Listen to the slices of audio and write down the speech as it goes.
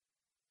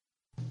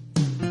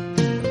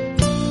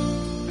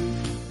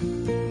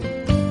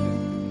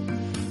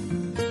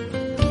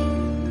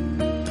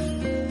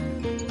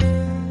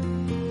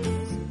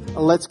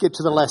let's get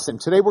to the lesson.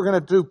 Today we're going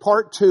to do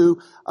part 2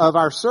 of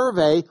our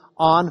survey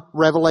on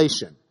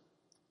Revelation.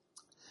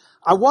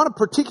 I want to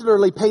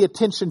particularly pay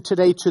attention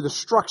today to the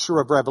structure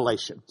of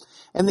Revelation.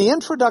 And the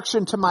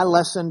introduction to my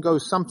lesson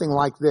goes something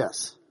like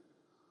this.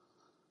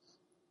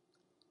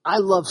 I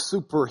love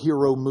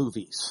superhero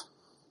movies.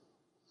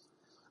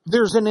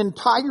 There's an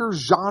entire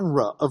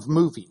genre of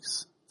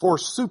movies for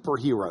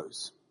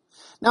superheroes.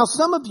 Now,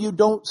 some of you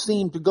don't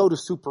seem to go to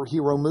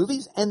superhero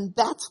movies, and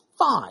that's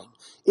fine.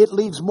 It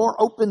leaves more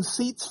open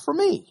seats for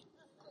me.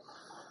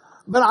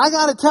 But I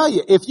got to tell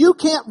you, if you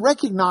can't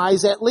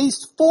recognize at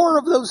least 4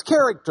 of those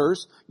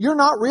characters, you're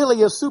not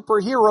really a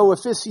superhero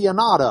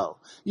aficionado.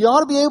 You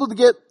ought to be able to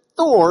get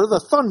Thor, the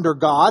thunder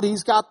god.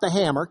 He's got the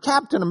hammer.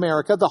 Captain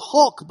America, the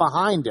Hulk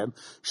behind him.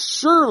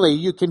 Surely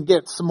you can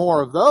get some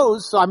more of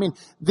those. So, I mean,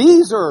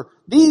 these are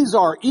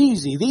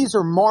easy. These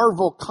are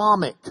Marvel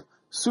comic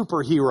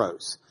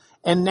superheroes.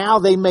 And now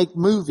they make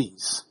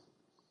movies.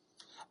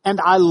 And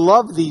I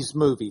love these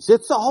movies.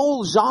 It's a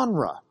whole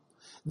genre.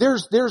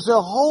 There's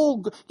a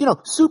whole,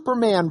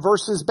 Superman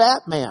versus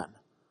Batman.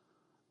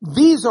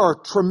 These are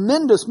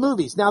tremendous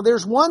movies. Now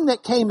there's one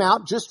that came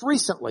out just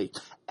recently.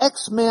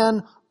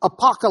 X-Men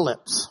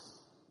Apocalypse.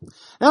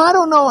 Now I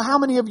don't know how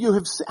many of you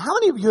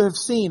have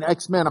seen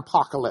X-Men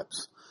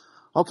Apocalypse?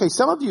 Okay,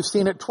 some of you have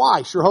seen it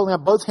twice. You're holding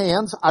up both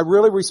hands. I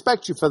really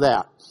respect you for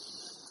that.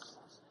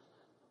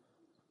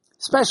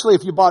 Especially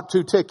if you bought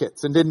 2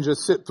 tickets and didn't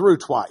just sit through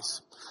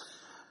twice.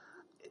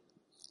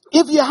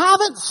 If you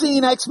haven't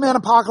seen X-Men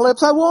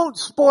Apocalypse, I won't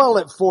spoil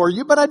it for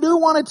you, but I do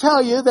want to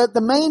tell you that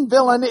the main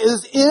villain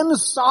is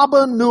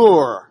In-Saba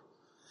Nur.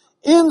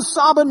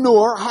 In-Saba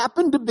Nur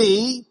happened to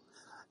be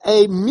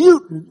a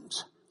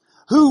mutant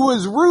who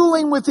was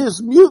ruling with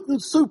his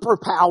mutant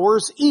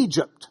superpowers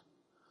Egypt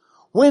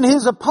when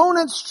his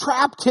opponents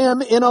trapped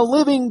him in a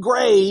living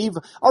grave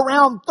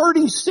around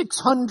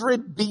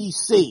 3600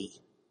 BC.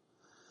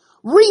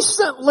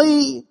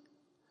 Recently,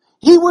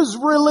 he was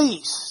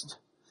released.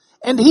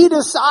 And he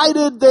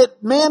decided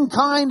that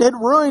mankind had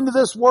ruined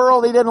this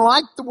world. He didn't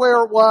like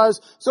where it was.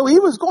 So he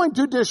was going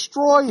to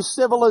destroy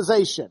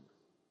civilization.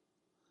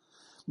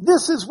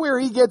 This is where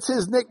he gets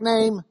his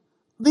nickname,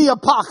 the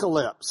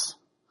Apocalypse.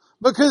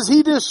 Because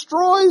he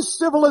destroys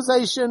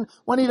civilization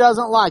when he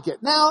doesn't like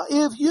it. Now,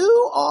 if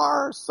you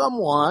are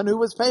someone who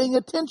was paying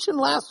attention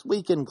last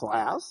week in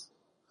class,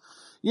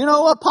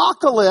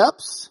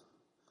 apocalypse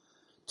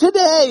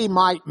today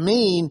might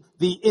mean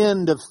the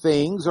end of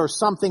things or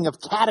something of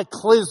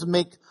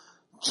cataclysmic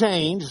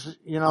change,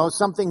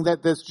 something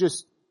that's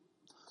just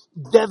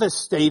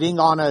devastating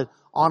on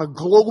a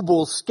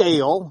global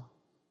scale.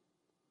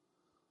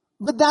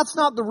 But that's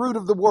not the root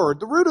of the word.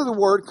 The root of the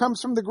word comes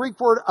from the Greek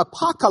word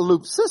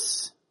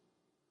apokalypsis,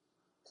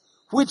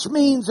 which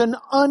means an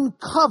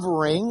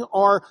uncovering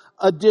or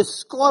a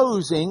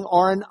disclosing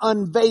or an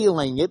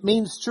unveiling. It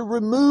means to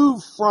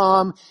remove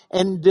from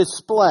and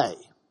display.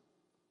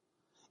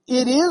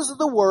 It is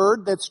the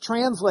word that's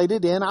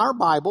translated in our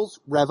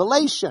Bibles,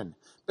 revelation,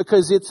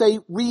 because it's a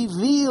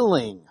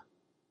revealing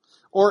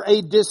or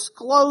a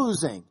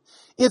disclosing.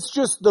 It's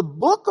just the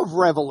book of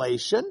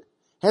Revelation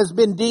has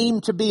been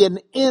deemed to be an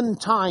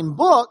end-time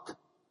book,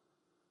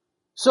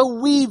 so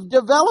we've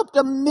developed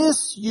a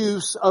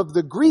misuse of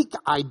the Greek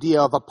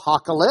idea of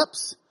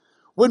apocalypse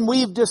when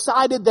we've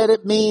decided that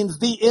it means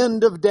the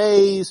end of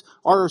days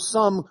or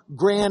some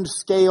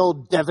grand-scale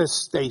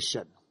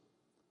devastation.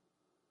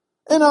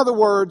 In other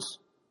words,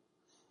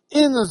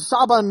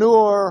 In-Saba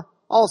Nur,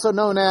 also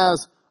known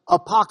as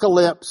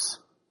Apocalypse,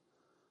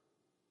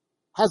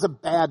 has a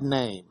bad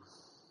name.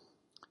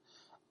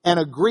 And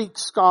a Greek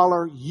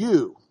scholar,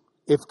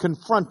 if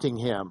confronting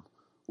him,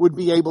 would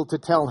be able to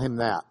tell him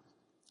that.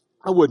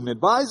 I wouldn't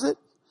advise it.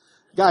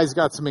 Guy's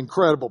got some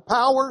incredible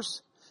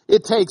powers.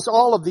 It takes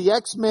all of the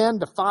X-Men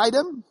to fight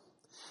him.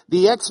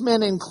 The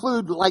X-Men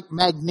include like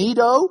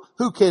Magneto,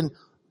 who can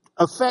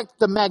affect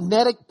the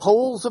magnetic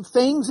poles of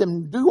things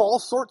and do all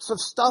sorts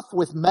of stuff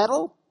with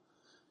metal.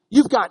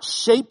 You've got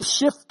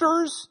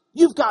shapeshifters.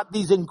 You've got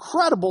these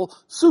incredible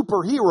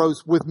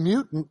superheroes with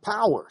mutant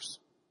powers.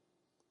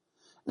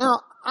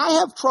 Now, I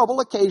have trouble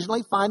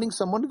occasionally finding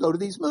someone to go to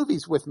these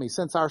movies with me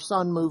since our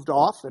son moved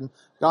off and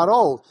got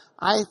old.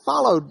 I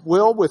followed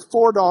Will with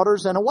 4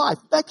 daughters and a wife.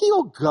 Becky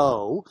will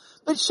go,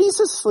 but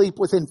she's asleep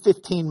within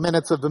 15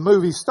 minutes of the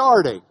movie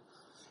starting.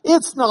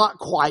 It's not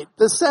quite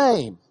the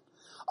same.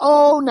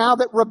 Oh, now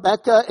that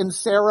Rebecca and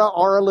Sarah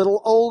are a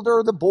little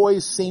older, the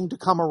boys seem to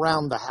come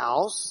around the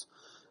house.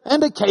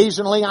 And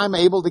occasionally I'm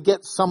able to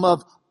get some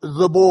of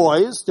the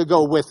boys to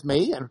go with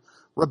me. And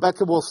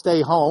Rebecca will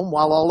stay home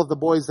while all of the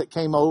boys that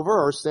came over,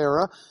 or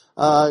Sarah,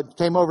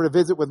 came over to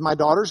visit with my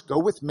daughters, go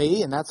with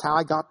me. And that's how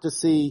I got to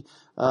see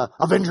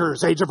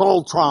Avengers Age of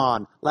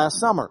Ultron last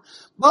summer.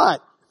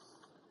 But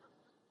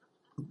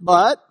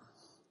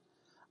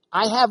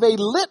I have a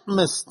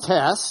litmus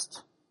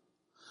test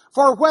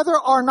for whether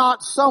or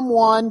not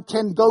someone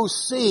can go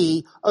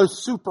see a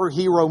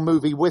superhero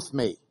movie with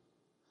me,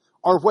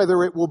 or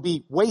whether it will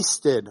be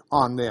wasted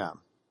on them.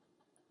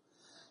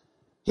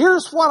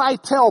 Here's what I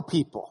tell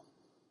people.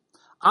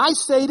 I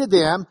say to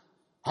them,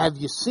 have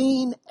you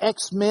seen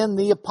X-Men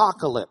the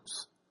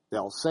Apocalypse?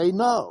 They'll say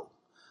no.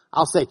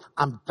 I'll say,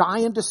 I'm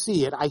dying to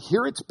see it. I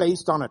hear it's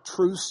based on a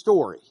true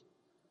story.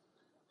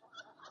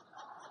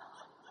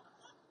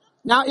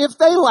 Now, if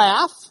they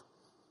laugh,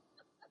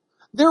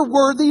 they're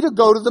worthy to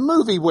go to the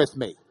movie with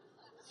me.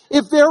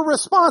 If their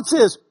response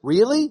is,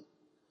 really?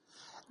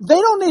 They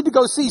don't need to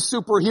go see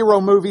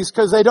superhero movies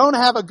because they don't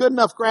have a good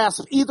enough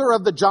grasp either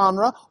of the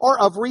genre or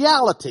of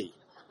reality.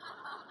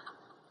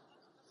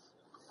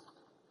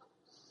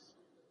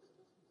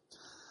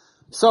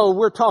 So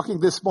we're talking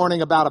this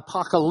morning about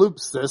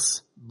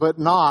apocalypsis, but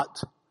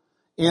not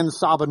in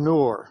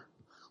Sabanur.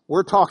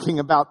 We're talking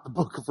about the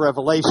book of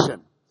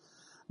Revelation,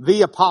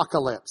 the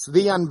apocalypse,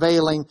 the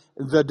unveiling,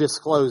 the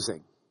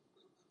disclosing.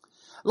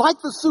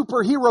 Like the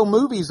superhero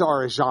movies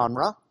are a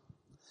genre,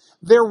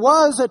 there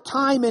was a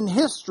time in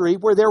history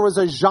where there was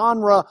a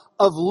genre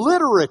of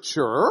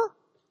literature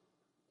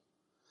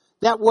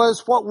that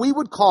was what we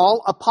would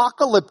call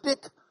apocalyptic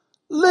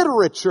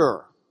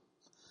literature.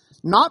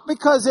 Not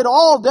because it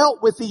all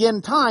dealt with the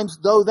end times,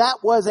 though that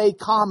was a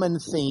common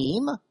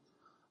theme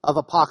of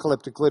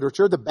apocalyptic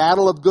literature. The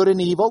battle of good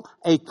and evil,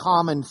 a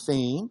common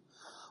theme.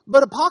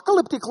 But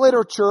apocalyptic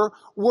literature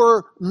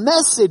were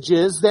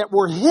messages that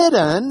were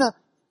hidden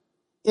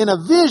in a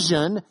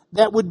vision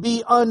that would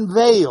be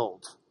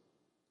unveiled.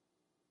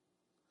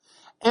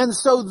 And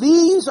so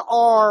these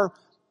are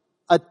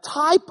a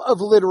type of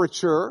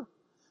literature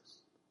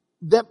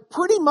that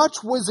pretty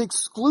much was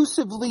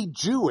exclusively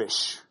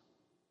Jewish.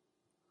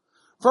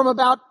 From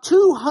about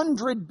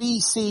 200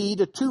 BC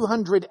to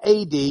 200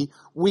 AD,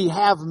 we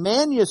have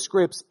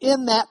manuscripts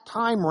in that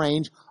time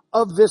range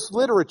of this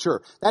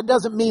literature. That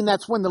doesn't mean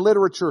that's when the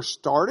literature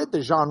started,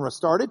 the genre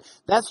started.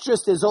 That's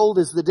just as old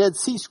as the Dead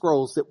Sea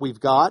Scrolls that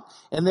we've got,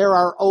 and they're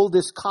our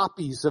oldest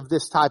copies of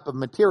this type of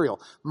material.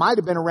 Might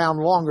have been around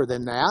longer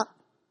than that.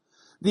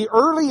 The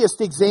earliest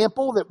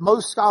example that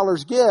most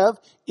scholars give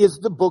is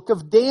the book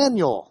of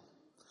Daniel.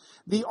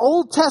 The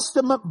Old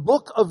Testament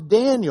book of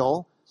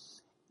Daniel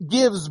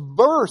gives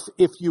birth,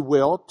 if you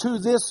will, to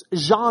this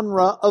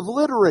genre of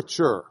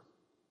literature.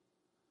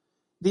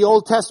 The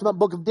Old Testament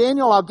book of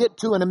Daniel I'll get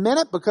to in a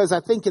minute because I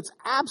think it's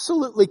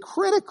absolutely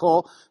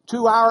critical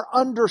to our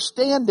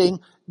understanding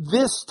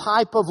this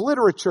type of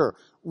literature.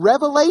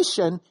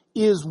 Revelation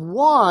is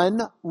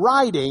one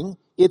writing.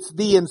 It's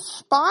the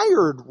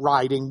inspired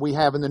writing we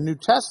have in the New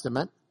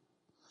Testament.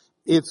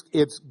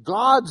 It's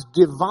God's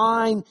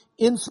divine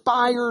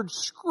inspired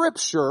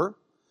scripture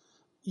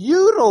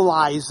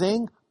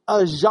utilizing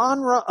a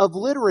genre of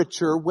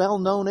literature well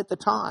known at the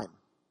time.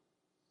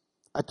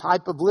 A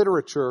type of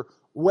literature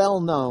well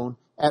known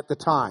at the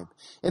time.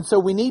 And so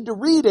we need to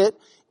read it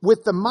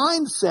with the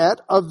mindset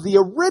of the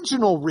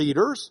original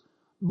readers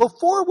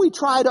before we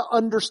try to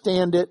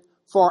understand it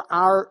for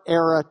our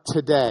era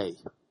today.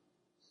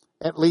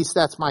 At least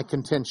that's my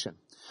contention.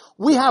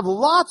 We have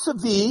lots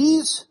of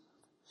these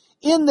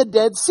in the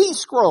Dead Sea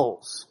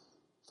Scrolls.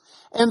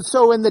 And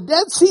so in the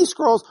Dead Sea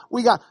Scrolls,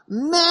 we got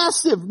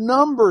massive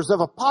numbers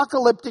of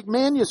apocalyptic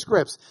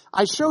manuscripts.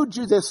 I showed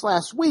you this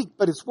last week,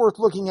 but it's worth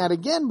looking at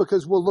again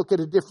because we'll look at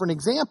a different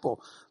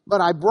example. But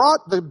I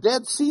brought the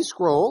Dead Sea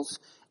Scrolls,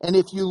 and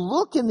if you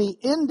look in the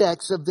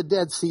index of the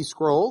Dead Sea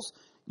Scrolls,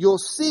 you'll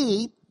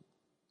see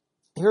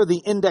here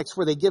the index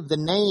where they give the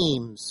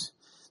names.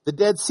 The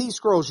Dead Sea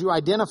Scrolls you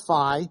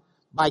identify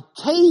by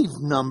cave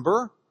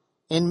number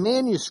and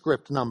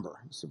manuscript number.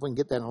 Let's see if we can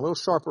get that in a little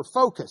sharper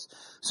focus.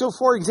 So,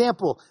 for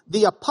example,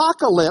 the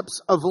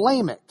Apocalypse of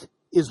Lamech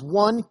is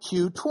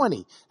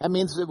 1Q20. That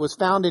means it was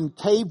found in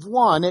Cave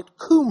 1 at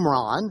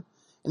Qumran,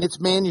 and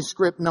it's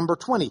manuscript number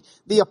 20.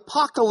 The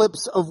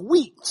Apocalypse of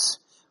Weeks,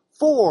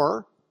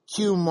 4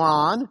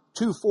 Qumran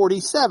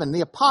 247.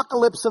 The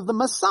Apocalypse of the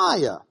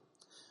Messiah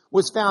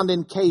was found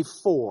in Cave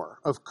 4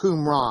 of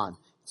Qumran.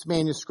 It's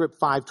manuscript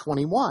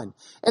 521.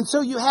 And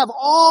so you have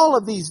all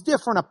of these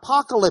different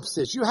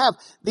apocalypses. You have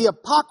the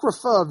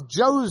Apocrypha of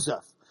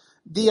Joseph,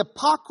 the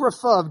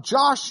Apocrypha of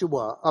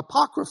Joshua,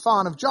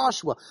 Apocryphon of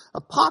Joshua,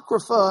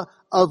 Apocrypha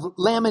of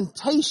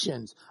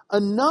Lamentations.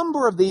 A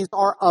number of these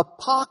are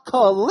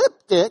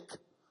apocalyptic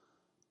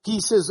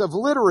pieces of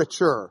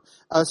literature,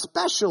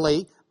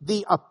 especially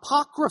the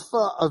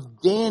Apocrypha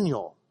of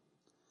Daniel.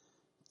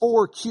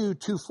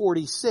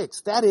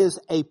 4Q246. That is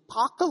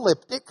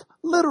apocalyptic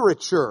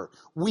literature.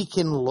 We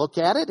can look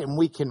at it and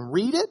we can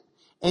read it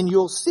and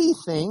you'll see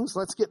things.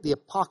 Let's get the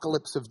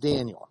Apocalypse of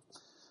Daniel.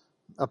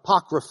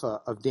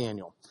 Apocrypha of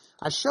Daniel.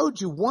 I showed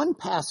you one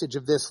passage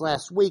of this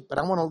last week, but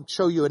I want to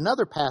show you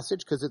another passage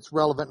because it's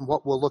relevant in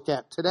what we'll look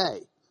at today.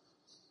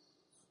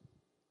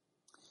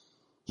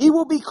 He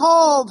will be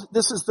called,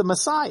 this is the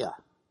Messiah.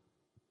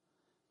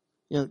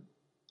 You know,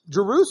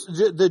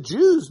 the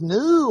Jews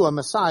knew a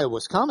Messiah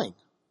was coming.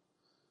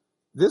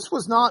 This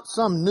was not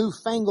some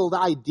newfangled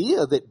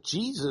idea that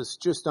Jesus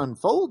just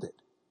unfolded.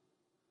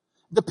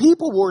 The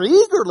people were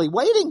eagerly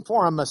waiting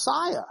for a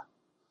Messiah.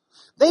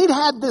 They'd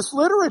had this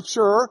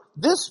literature,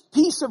 this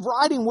piece of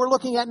writing we're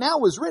looking at now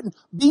was written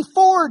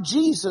before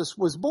Jesus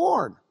was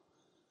born.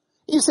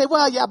 You say,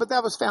 well, yeah, but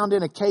that was found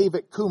in a cave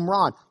at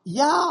Qumran.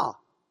 Yeah,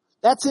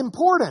 that's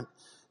important.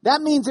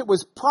 That means it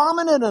was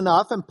prominent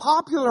enough and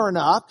popular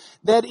enough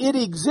that it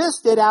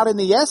existed out in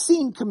the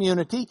Essene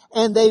community,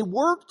 and they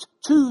worked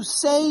to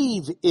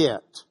save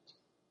it.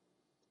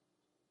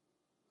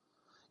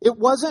 It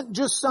wasn't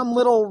just some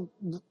little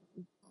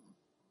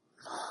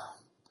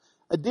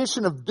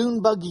edition of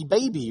Dune Buggy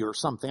Baby or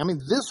something. I mean,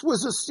 this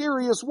was a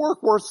serious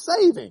work worth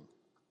saving.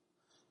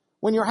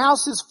 When your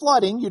house is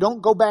flooding, you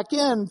don't go back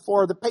in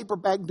for the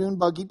paperback Dune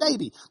Buggy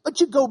Baby, but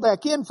you go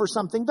back in for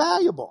something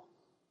valuable.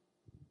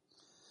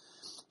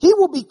 He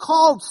will be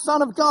called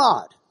Son of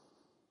God,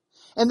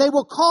 and they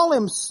will call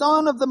him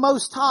Son of the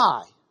Most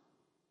High.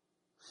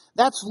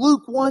 That's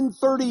Luke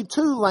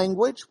 1:32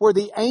 language, where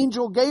the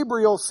angel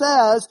Gabriel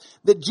says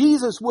that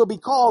Jesus will be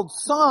called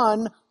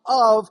Son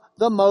of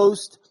the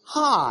Most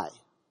High.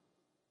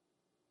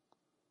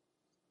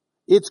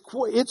 If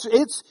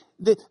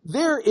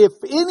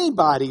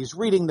anybody's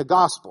reading the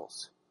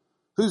Gospels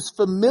who's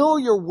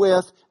familiar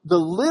with the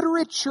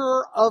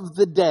literature of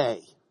the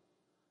day,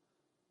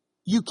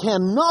 you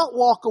cannot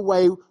walk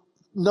away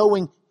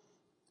knowing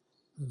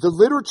the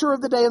literature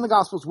of the day in the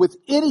Gospels with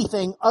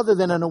anything other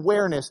than an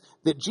awareness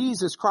that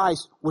Jesus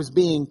Christ was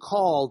being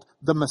called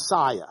the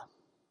Messiah,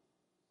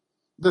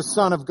 the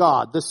Son of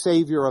God, the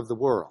Savior of the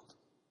world.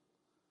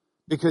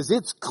 Because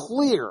it's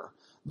clear,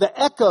 the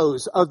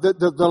echoes of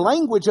the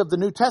language of the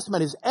New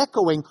Testament is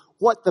echoing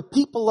what the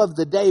people of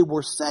the day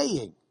were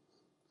saying.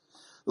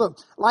 Look,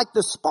 like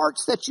the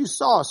sparks that you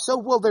saw, so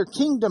will their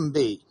kingdom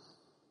be.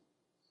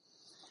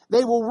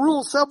 They will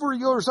rule several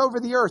years over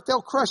the earth.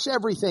 They'll crush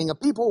everything. A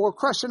people will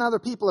crush another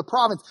people, a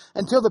province,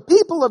 until the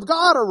people of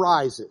God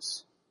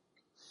arises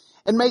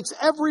and makes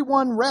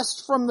everyone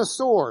rest from the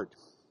sword.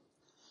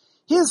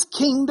 His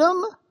kingdom,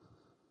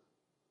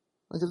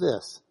 look at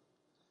this.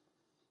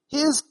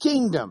 His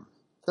kingdom,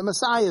 the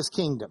Messiah's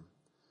kingdom,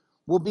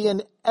 will be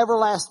an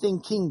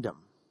everlasting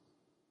kingdom.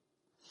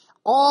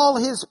 All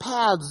his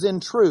paths in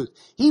truth.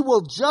 He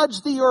will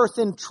judge the earth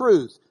in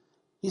truth.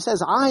 He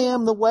says, I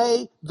am the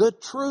way, the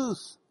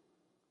truth.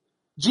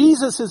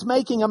 Jesus is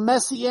making a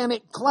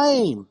messianic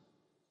claim.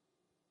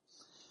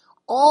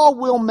 All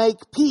will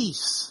make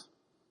peace.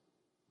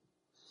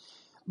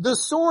 The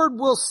sword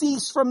will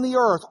cease from the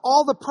earth.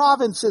 All the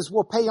provinces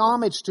will pay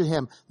homage to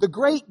him. The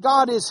great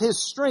God is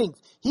his strength.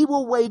 He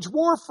will wage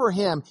war for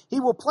him.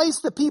 He will place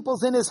the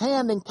peoples in his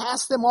hand and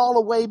cast them all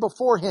away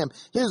before him.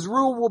 His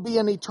rule will be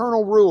an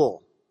eternal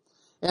rule.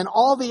 And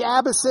all the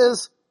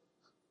abysses,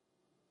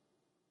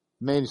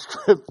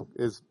 manuscript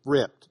is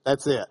ripped.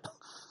 That's it.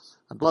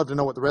 I'd love to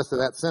know what the rest of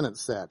that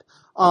sentence said.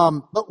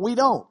 But we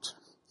don't.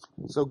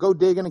 So go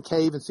dig in a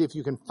cave and see if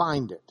you can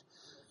find it.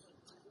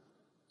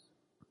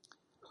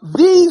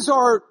 These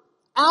are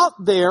out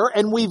there,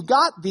 and we've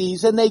got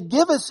these, and they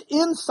give us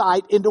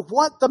insight into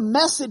what the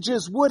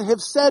messages would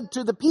have said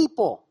to the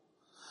people.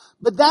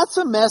 But that's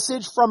a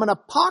message from an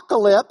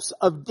apocalypse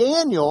of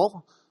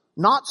Daniel,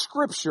 not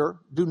Scripture.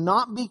 Do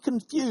not be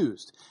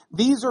confused.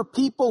 These are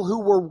people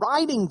who were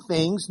writing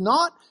things,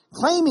 not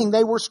claiming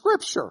they were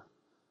Scripture.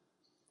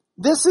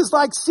 This is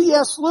like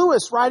C.S.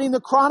 Lewis writing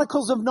the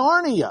Chronicles of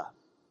Narnia.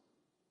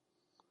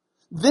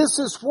 This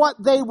is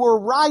what they were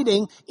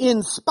writing,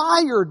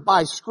 inspired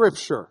by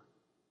Scripture.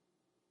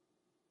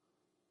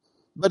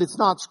 But it's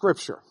not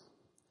Scripture.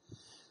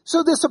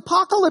 So this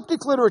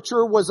apocalyptic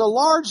literature was a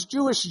large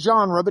Jewish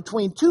genre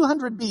between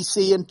 200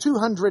 BC and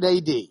 200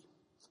 AD.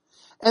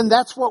 And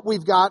that's what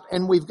we've got,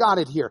 and we've got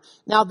it here.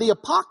 Now, the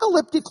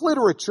apocalyptic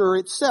literature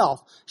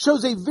itself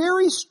shows a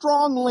very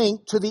strong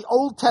link to the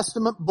Old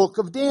Testament book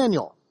of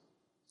Daniel.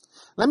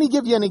 Let me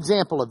give you an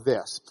example of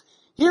this.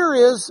 Here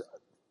is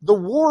the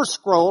War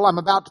Scroll I'm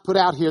about to put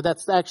out here.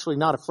 That's actually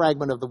not a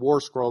fragment of the War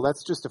Scroll.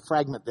 That's just a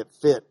fragment that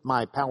fit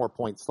my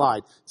PowerPoint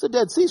slide. It's a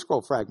Dead Sea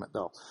Scroll fragment,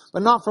 though,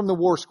 but not from the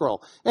War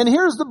Scroll. And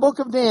here's the book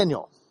of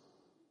Daniel.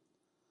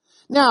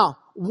 Now,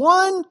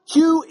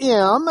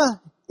 1QM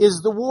is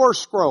the War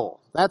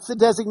Scroll. That's the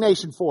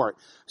designation for it.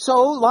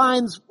 So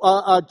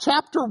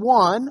chapter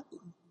 1,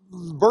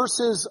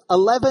 verses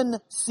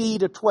 11c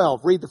to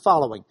 12. Read the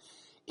following.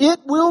 It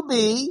will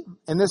be,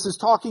 and this is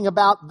talking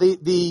about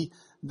the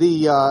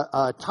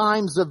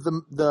times of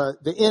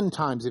the end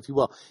times, if you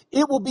will.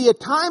 It will be a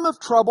time of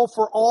trouble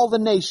for all the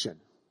nation.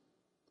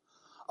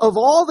 Of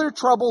all their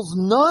troubles,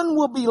 none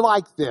will be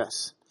like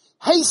this,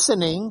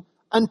 hastening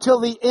until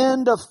the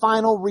end of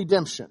final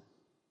redemption.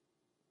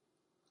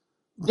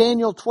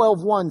 Daniel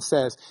 12:1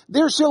 says,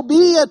 there shall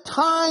be a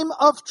time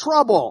of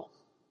trouble.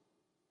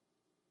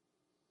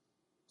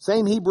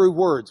 Same Hebrew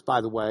words,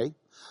 by the way.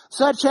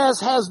 Such as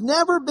has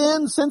never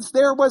been since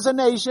there was a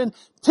nation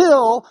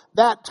till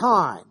that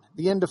time,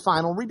 the end of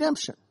final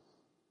redemption.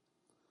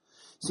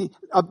 See,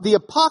 the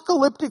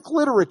apocalyptic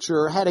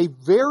literature had a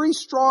very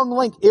strong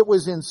link. It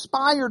was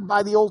inspired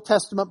by the Old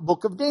Testament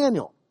book of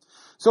Daniel.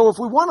 So if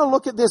we want to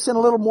look at this in a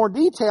little more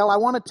detail, I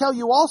want to tell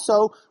you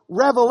also,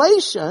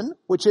 Revelation,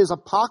 which is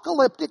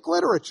apocalyptic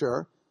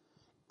literature,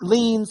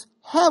 leans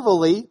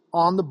heavily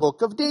on the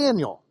book of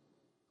Daniel.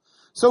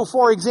 So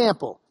for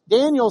example,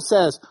 Daniel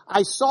says,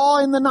 I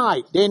saw in the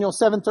night, Daniel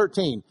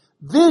 7:13,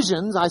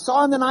 visions, I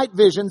saw in the night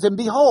visions, and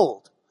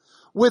behold,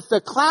 with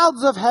the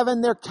clouds of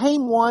heaven there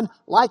came one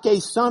like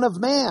a son of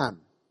man.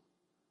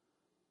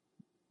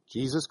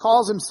 Jesus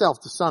calls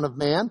himself the Son of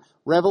Man.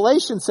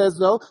 Revelation says,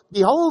 though,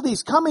 behold,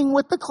 he's coming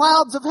with the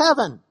clouds of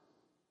heaven.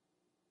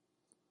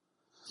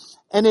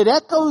 And it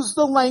echoes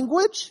the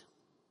language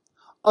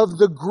of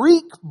the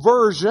Greek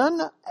version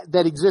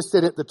that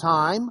existed at the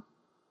time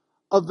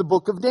of the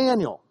book of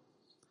Daniel.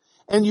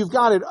 And you've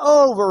got it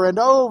over and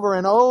over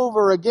and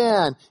over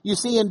again. You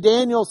see in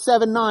Daniel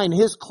 7:9,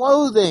 his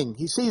clothing,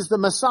 he sees the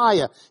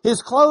Messiah.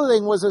 His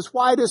clothing was as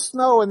white as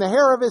snow, and the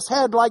hair of his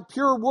head like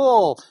pure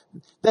wool.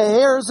 The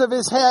hairs of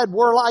his head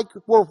were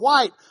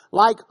white,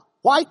 like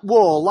white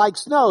wool, like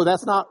snow.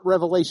 That's not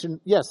Revelation.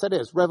 Yes, that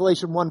is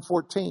Revelation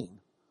 1:14.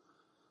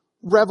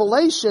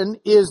 Revelation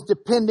is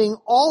depending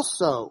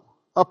also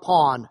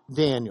upon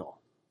Daniel.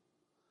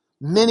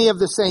 Many of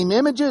the same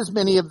images,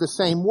 many of the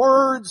same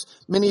words,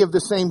 many of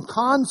the same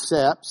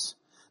concepts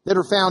that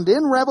are found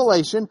in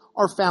Revelation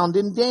are found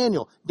in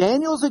Daniel.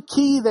 Daniel's a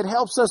key that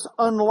helps us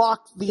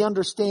unlock the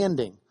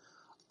understanding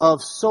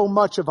of so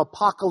much of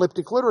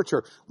apocalyptic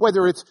literature,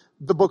 whether it's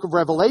the book of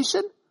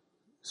Revelation,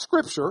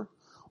 Scripture,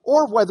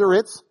 or whether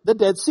it's the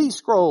Dead Sea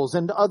Scrolls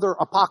and other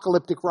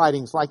apocalyptic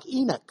writings like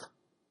Enoch.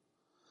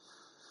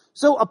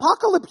 So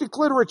apocalyptic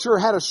literature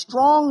had a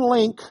strong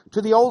link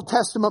to the Old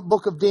Testament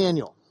book of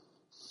Daniel.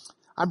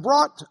 I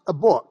brought a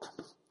book,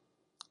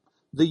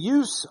 The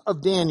Use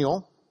of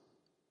Daniel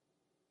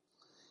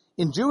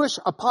in Jewish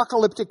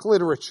Apocalyptic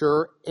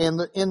Literature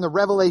and in the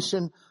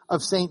Revelation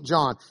of St.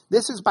 John.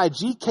 This is by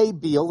G.K.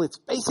 Beale. It's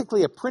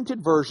basically a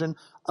printed version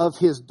of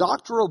his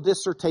doctoral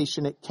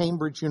dissertation at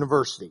Cambridge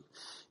University.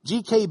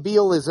 G.K.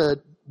 Beale is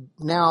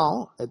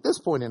now, at this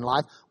point in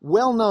life,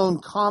 well-known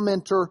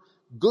commenter,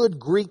 good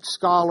Greek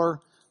scholar.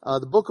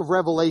 The book of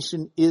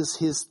Revelation is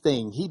his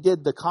thing. He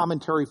did the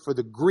commentary for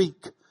the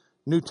Greek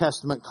New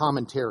Testament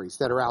commentaries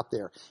that are out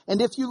there.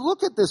 And if you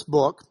look at this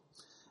book,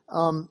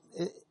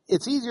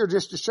 it's easier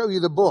just to show you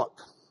the book.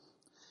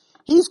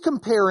 He's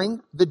comparing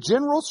the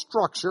general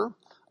structure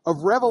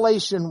of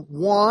Revelation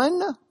 1,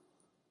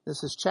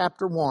 this is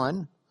chapter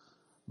 1,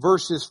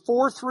 verses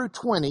 4 through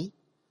 20,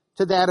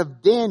 to that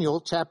of Daniel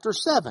chapter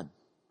 7.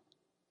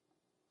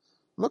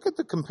 Look at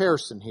the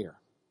comparison here.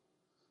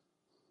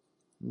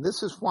 And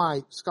this is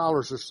why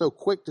scholars are so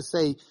quick to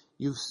say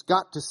you've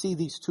got to see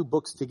these two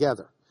books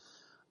together.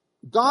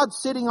 God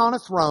sitting on a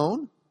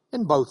throne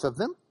in both of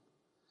them.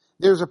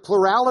 There's a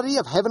plurality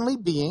of heavenly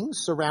beings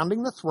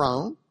surrounding the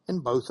throne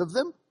in both of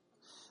them.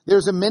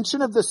 There's a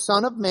mention of the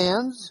Son of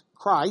Man's,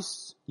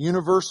 Christ's,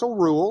 universal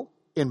rule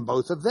in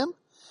both of them.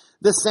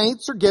 The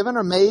saints are given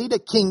or made a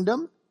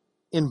kingdom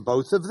in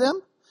both of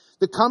them.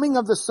 The coming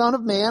of the Son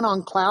of Man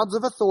on clouds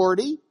of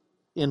authority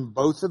in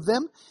both of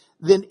them.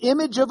 The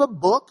image of a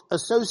book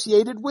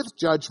associated with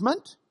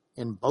judgment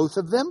in both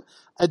of them.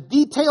 A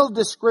detailed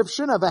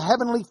description of a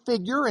heavenly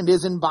figure and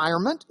his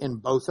environment in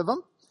both of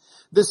them.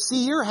 The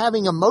seer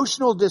having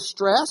emotional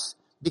distress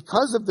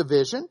because of the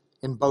vision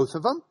in both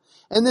of them.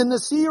 And then the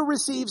seer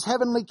receives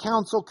heavenly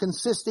counsel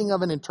consisting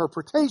of an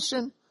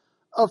interpretation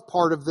of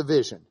part of the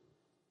vision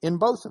in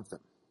both of them.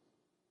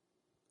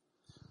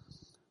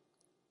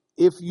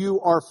 If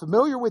you are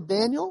familiar with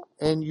Daniel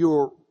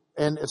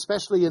and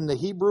especially in the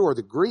Hebrew or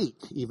the Greek,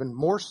 even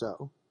more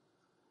so,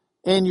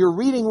 and you're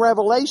reading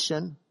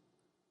Revelation,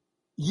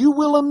 you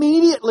will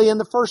immediately in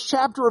the first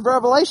chapter of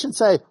Revelation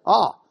say,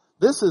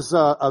 this is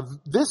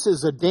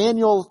a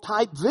Daniel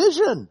type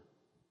vision.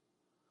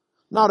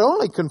 Not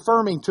only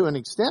confirming to an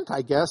extent,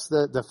 I guess,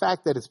 the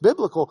fact that it's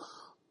biblical,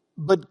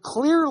 but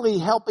clearly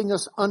helping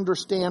us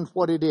understand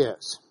what it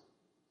is.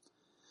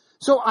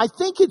 So I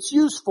think it's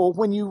useful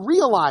when you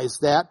realize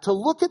that to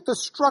look at the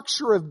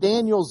structure of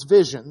Daniel's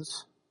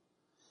visions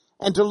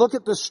and to look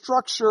at the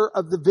structure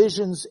of the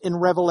visions in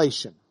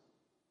Revelation.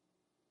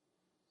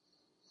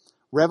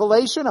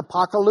 Revelation,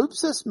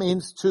 apocalypsis,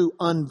 means to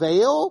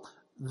unveil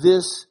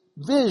this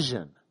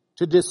vision,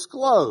 to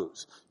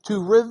disclose,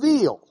 to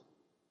reveal.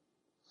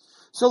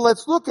 So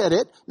let's look at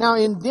it. Now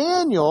in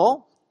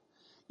Daniel,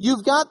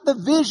 you've got the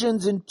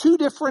visions in two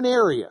different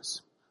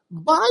areas.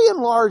 By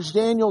and large,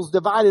 Daniel's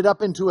divided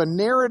up into a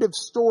narrative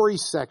story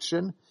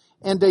section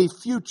and a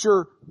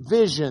future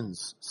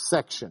visions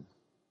section.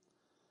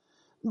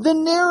 The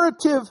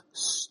narrative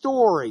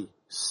story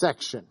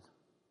section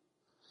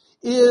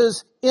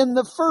is in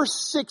the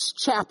first 6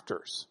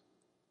 chapters.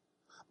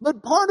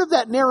 But part of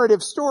that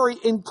narrative story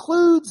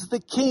includes the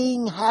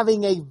king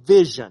having a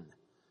vision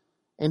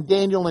and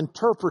Daniel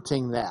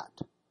interpreting that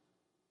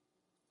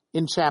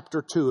in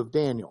chapter 2 of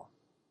Daniel.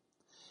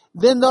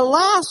 Then the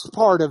last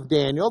part of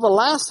Daniel, the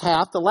last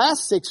half, the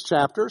last 6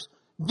 chapters,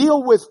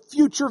 deal with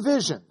future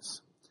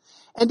visions.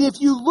 And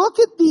if you look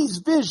at these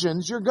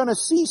visions, you're going to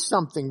see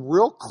something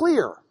real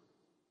clear.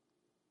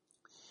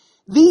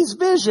 These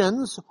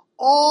visions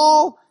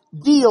all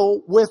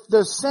deal with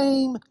the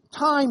same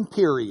time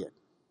period.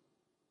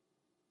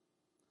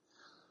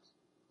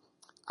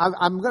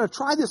 I'm going to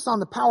try this on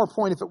the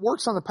PowerPoint. If it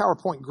works on the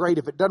PowerPoint, great.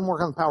 If it doesn't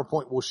work on the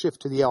PowerPoint, we'll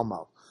shift to the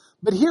Elmo.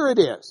 But here it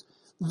is.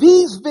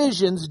 These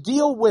visions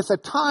deal with a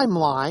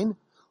timeline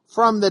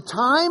from the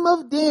time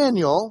of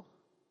Daniel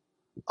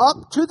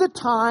up to the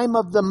time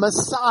of the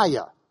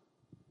Messiah.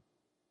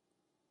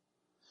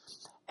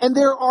 And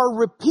there are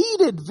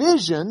repeated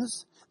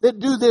visions that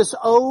do this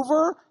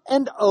over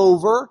and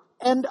over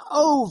and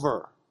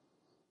over.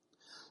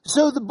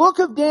 So the book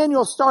of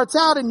Daniel starts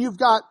out and you've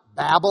got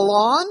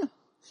Babylon,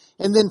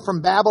 and then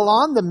from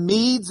Babylon, the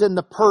Medes and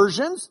the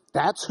Persians.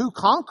 That's who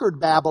conquered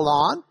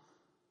Babylon.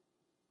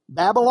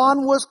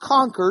 Babylon was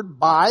conquered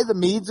by the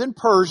Medes and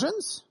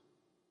Persians.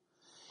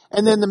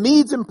 And then the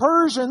Medes and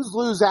Persians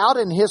lose out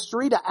in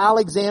history to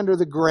Alexander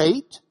the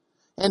Great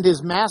and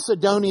his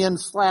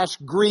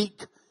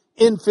Macedonian/Greek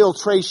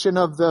infiltration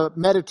of the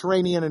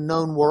Mediterranean and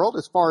known world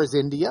as far as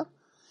India.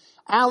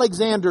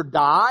 Alexander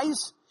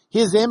dies.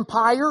 His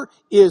empire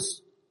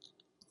is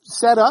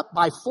set up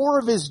by 4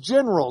 of his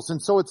generals,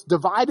 and so it's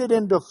divided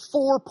into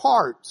 4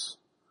 parts.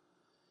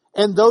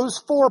 And those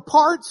 4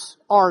 parts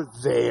are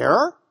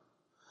there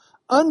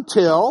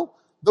until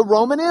the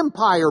Roman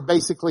Empire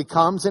basically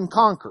comes and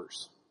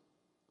conquers.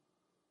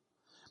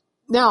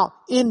 Now,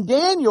 in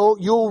Daniel,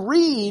 you'll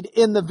read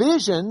in the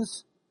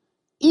visions,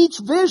 each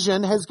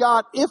vision has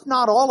got, if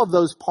not all of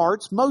those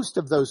parts, most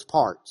of those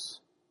parts.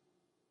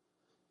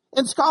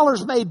 And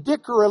scholars may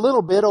dicker a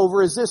little bit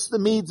over, is this the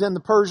Medes and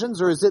the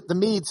Persians, or is it the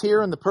Medes here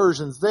and the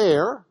Persians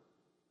there?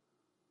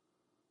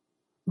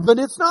 But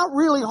it's not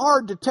really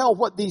hard to tell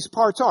what these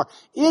parts are.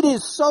 It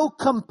is so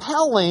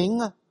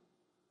compelling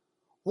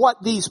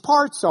what these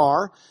parts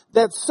are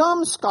that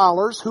some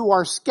scholars who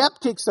are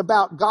skeptics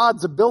about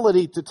God's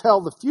ability to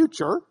tell the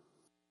future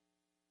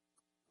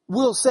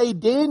will say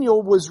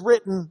Daniel was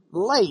written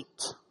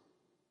late,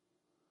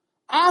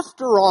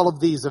 after all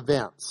of these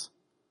events.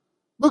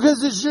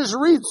 Because it just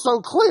reads so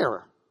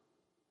clear.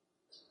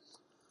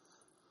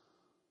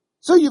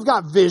 So you've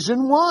got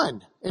vision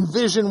 1. And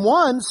vision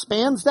 1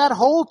 spans that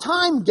whole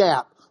time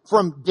gap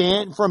from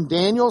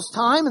Daniel's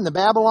time and the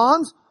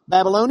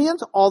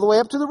Babylonians all the way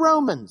up to the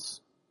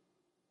Romans.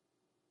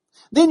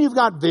 Then you've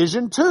got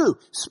vision 2,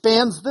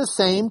 spans the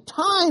same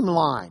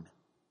timeline.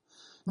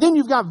 Then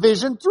you've got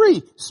vision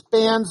 3,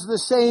 spans the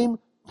same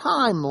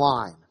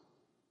timeline.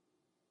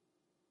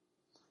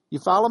 You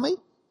follow me?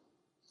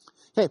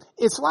 Okay,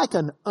 it's like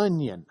an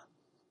onion.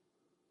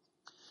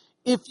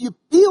 If you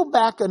peel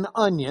back an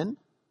onion,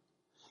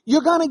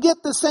 you're going to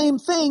get the same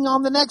thing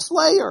on the next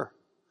layer.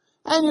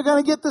 And you're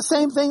going to get the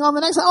same thing on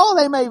the next. Oh,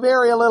 they may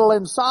vary a little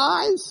in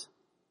size.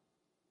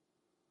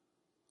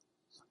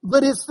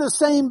 But it's the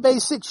same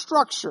basic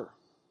structure.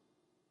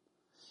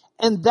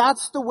 And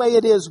that's the way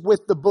it is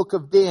with the book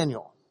of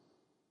Daniel.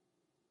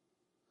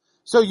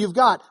 So you've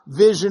got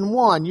vision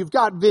 1, you've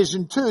got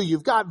vision 2,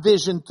 you've got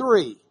vision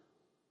 3.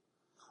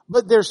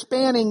 But they're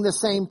spanning the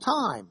same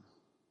time.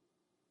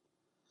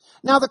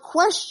 Now the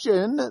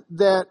question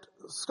that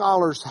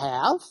scholars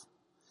have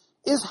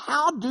is,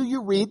 how do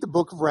you read the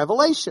book of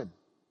Revelation?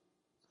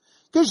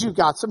 Because you've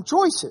got some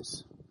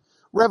choices.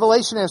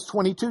 Revelation has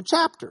 22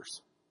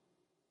 chapters.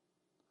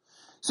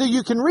 So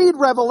you can read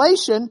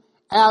Revelation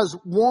as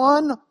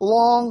one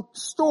long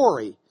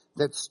story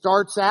that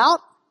starts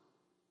out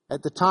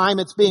at the time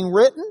it's being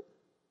written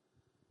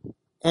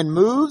and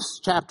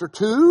moves chapter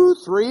 2,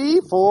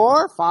 3,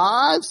 4,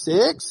 5,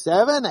 6,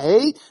 7,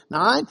 8,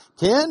 9,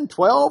 10,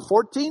 12,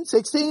 14,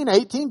 16,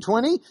 18,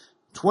 20,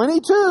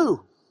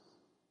 22.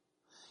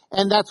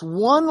 And that's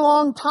one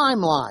long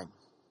timeline.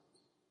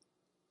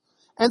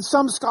 And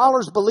some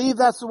scholars believe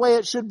that's the way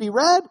it should be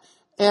read.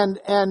 And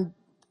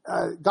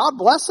God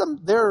bless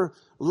them, there are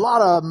a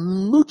lot of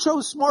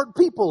mucho smart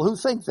people who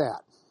think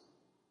that.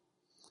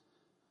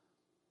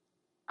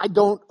 I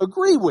don't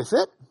agree with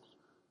it.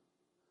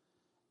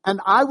 And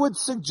I would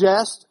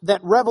suggest that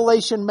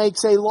Revelation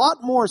makes a lot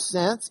more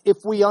sense if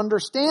we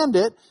understand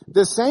it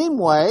the same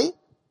way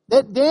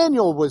that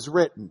Daniel was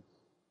written.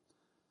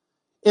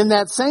 In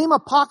that same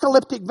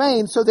apocalyptic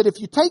vein, so that if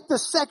you take the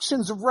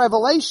sections of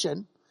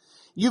Revelation,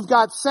 you've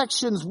got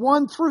sections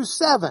 1 through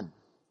 7.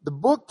 The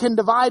book can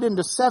divide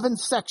into 7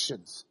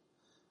 sections.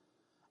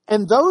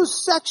 And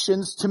those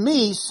sections, to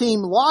me,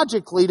 seem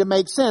logically to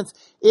make sense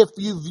if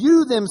you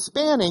view them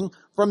spanning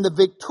from the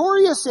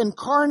victorious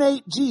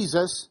incarnate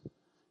Jesus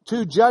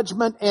to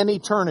judgment and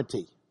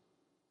eternity.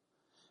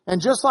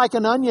 And just like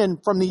an onion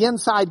from the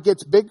inside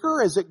gets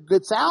bigger as it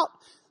gets out,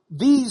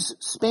 these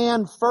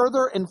span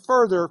further and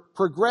further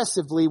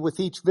progressively with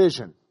each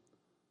vision.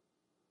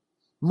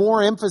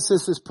 More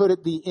emphasis is put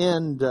at the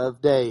end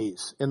of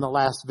days in the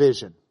last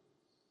vision.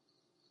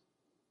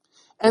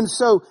 And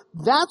so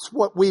that's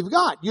what we've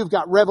got. You've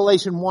got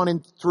Revelation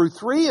 1 through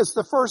 3 is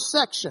the first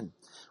section.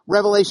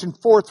 Revelation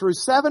 4 through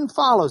 7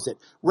 follows it.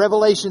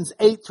 Revelations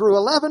 8 through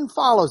 11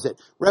 follows it.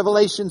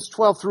 Revelations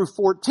 12 through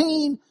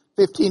 14,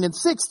 15 and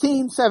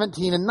 16,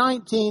 17 and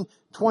 19,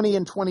 20,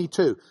 and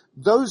 22.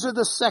 Those are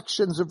the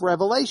sections of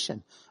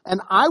Revelation.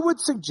 And I would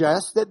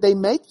suggest that they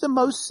make the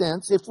most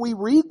sense if we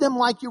read them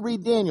like you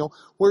read Daniel,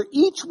 where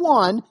each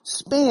one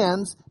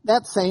spans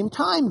that same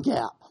time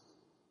gap.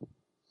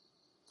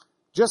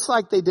 Just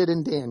like they did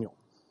in Daniel.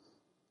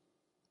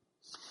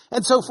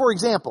 And so, for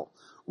example,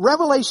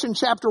 Revelation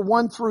chapter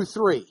 1 through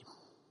 3.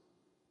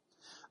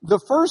 The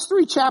first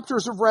 3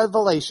 chapters of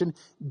Revelation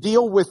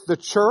deal with the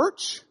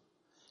church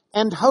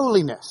and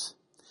holiness.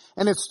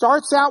 And it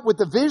starts out with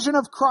the vision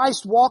of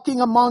Christ walking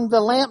among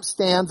the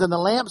lampstands, and the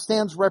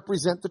lampstands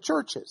represent the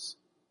churches.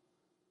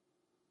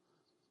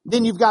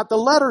 Then you've got the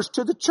letters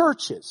to the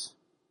churches.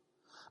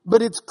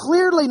 But it's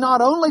clearly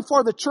not only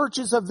for the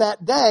churches of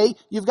that day.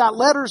 You've got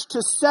letters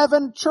to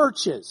 7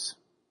 churches.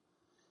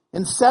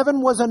 And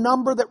 7 was a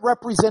number that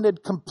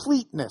represented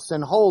completeness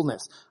and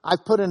wholeness.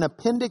 I've put an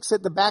appendix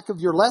at the back of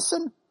your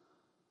lesson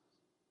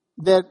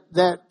that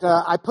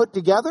I put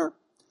together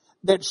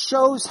that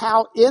shows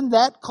how in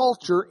that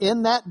culture,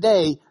 in that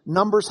day,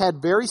 numbers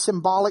had very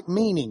symbolic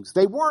meanings.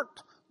 They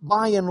weren't,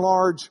 by and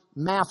large,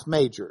 math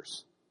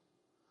majors.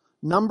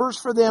 Numbers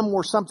for them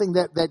were something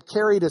that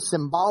carried a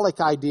symbolic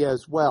idea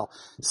as well.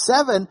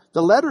 7,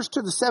 the letters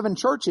to the 7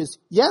 churches,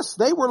 yes,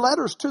 they were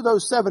letters to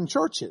those 7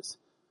 churches.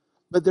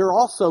 But they're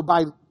also,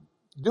 by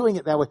doing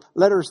it that way,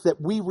 letters that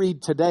we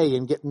read today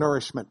and get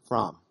nourishment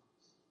from.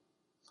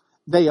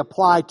 They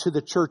apply to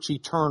the church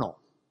eternal.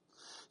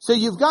 So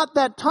you've got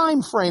that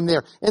time frame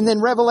there. And then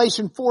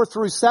Revelation 4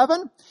 through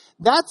 7,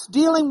 that's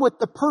dealing with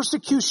the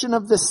persecution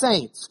of the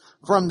saints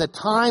from the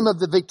time of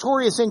the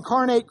victorious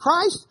incarnate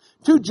Christ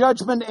to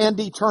judgment and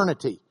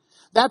eternity.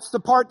 That's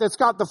the part that's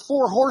got the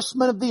 4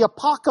 horsemen of the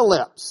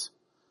apocalypse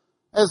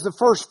as the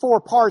first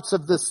 4 parts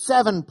of the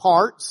 7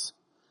 parts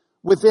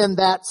within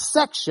that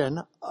section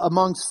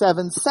among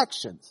 7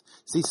 sections.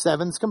 See,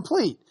 7's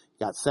complete.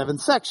 You got 7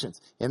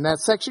 sections. In that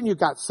section, you've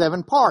got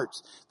 7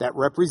 parts. That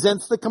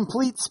represents the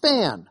complete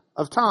span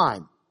of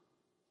time.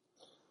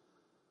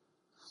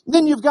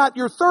 Then you've got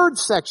your third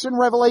section,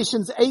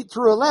 Revelations 8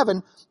 through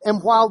 11.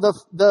 And while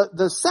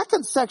the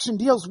second section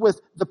deals with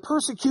the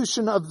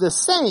persecution of the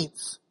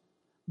saints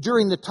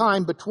during the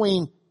time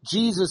between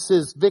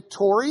Jesus'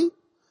 victory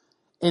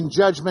and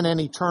judgment and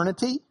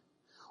eternity,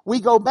 we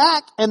go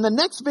back and the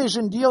next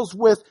vision deals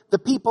with the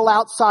people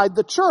outside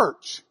the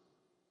church.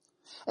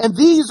 And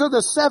these are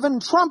the 7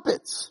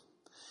 trumpets.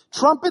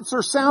 Trumpets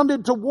are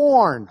sounded to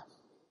warn.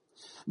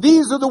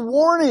 These are the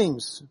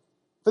warnings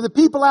for the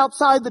people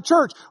outside the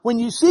church. When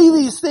you see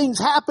these things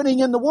happening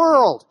in the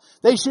world,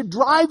 they should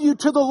drive you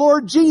to the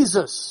Lord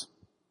Jesus.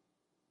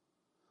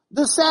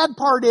 The sad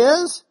part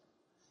is,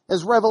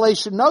 as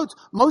Revelation notes,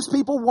 most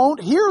people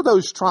won't hear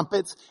those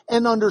trumpets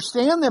and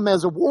understand them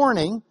as a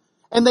warning,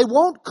 and they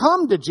won't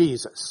come to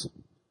Jesus.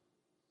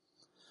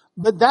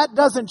 But that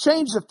doesn't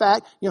change the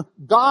fact,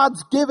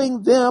 God's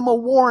giving them a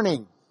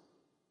warning.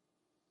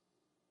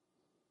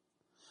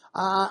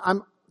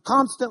 I'm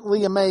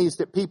constantly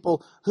amazed at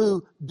people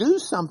who do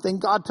something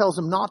God tells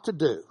them not to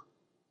do,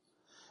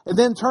 and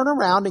then turn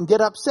around and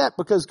get upset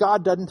because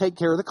God doesn't take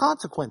care of the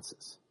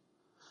consequences.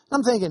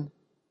 I'm thinking,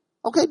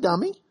 okay,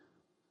 dummy.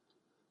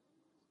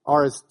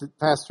 Or as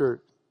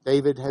Pastor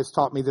David has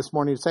taught me this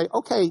morning to say,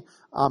 okay,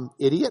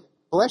 idiot,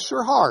 bless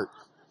your heart.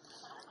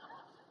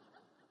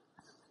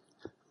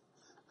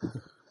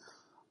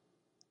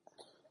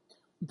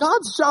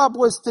 God's job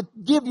was to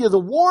give you the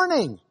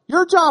warning.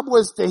 Your job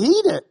was to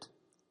heed it.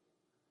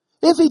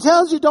 If He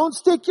tells you don't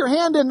stick your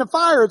hand in the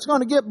fire, it's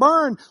going to get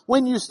burned.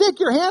 When you stick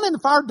your hand in the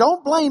fire,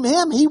 don't blame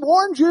Him. He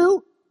warned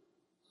you.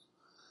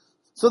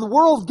 So the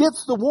world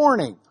gets the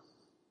warning.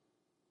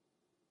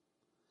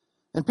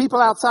 And people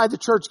outside the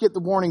church get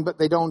the warning, but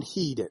they don't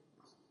heed it.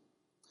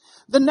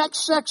 The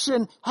next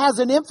section has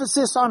an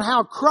emphasis on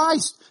how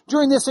Christ,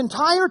 during this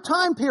entire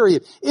time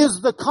period,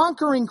 is the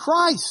conquering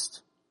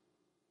Christ.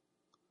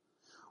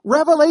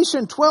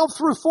 Revelation 12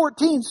 through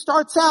 14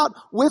 starts out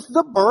with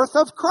the birth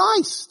of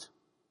Christ.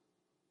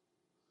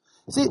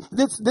 See,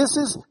 this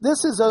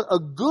is a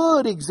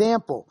good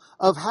example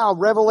of how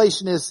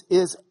Revelation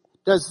does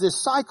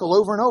this cycle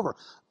over and over.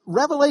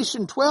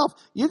 Revelation 12,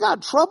 you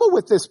got trouble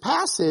with this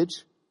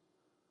passage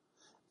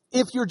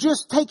if you're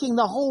just taking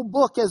the whole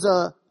book as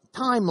a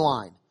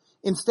timeline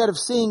instead of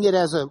seeing it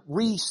as a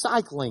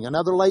recycling,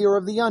 another layer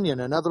of the onion,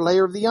 another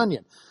layer of the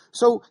onion.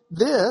 So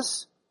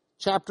this,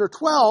 chapter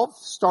 12,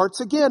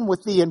 starts again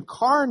with the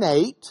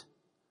incarnate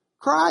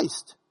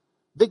Christ,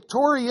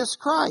 victorious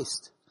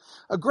Christ.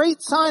 A great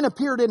sign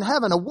appeared in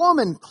heaven, a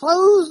woman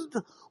clothed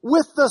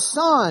with the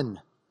sun,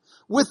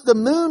 with the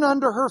moon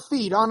under her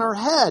feet, on her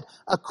head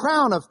a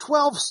crown of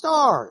 12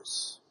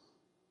 stars.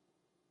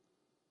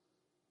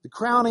 The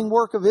crowning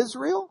work of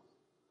Israel.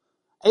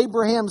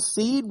 Abraham's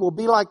seed will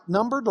be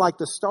numbered like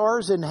the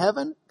stars in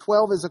heaven.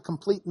 12 is a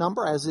complete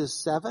number, as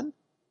is 7.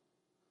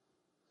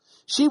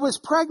 She was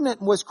pregnant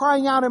and was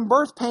crying out in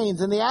birth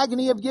pains and the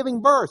agony of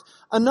giving birth.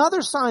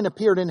 Another sign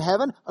appeared in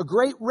heaven, a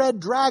great red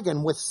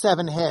dragon with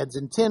 7 heads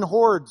and 10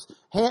 horns,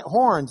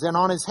 and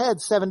on his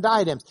head 7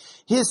 diadems.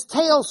 His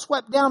tail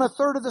swept down a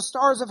third of the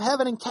stars of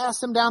heaven and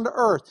cast them down to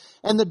earth.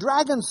 And the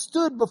dragon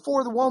stood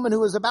before the woman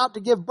who was about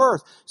to give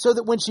birth, so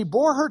that when she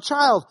bore her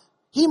child,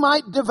 he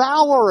might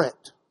devour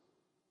it.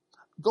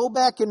 Go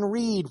back and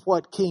read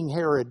what King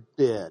Herod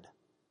did.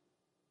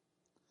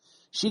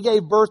 She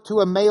gave birth to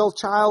a male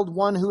child,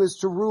 one who is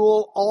to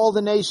rule all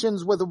the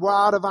nations with a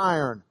rod of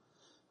iron.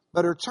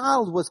 But her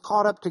child was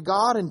caught up to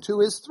God and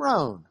to his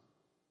throne.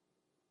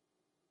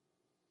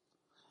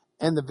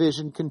 And the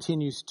vision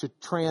continues to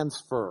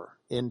transfer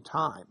in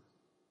time.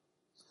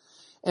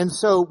 And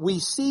so we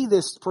see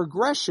this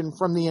progression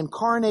from the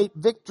incarnate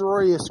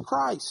victorious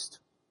Christ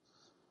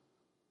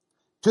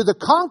to the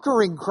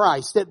conquering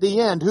Christ at the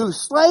end, who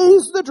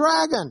slays the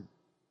dragon.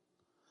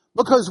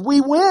 Because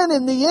we win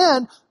in the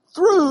end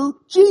through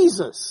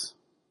Jesus.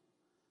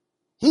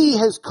 He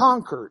has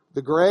conquered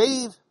the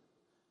grave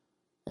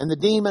and the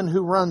demon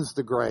who runs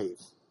the grave.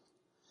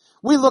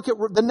 We look at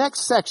the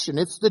next section.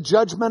 It's the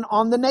judgment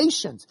on the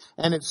nations.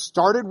 And it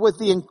started with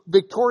the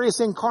victorious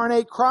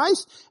incarnate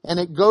Christ, and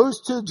it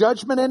goes to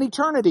judgment and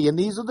eternity. And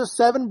these are the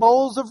 7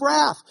 bowls of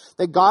wrath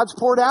that God's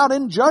poured out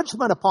in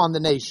judgment upon the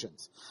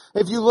nations.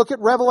 If you look at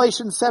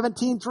Revelation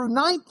 17 through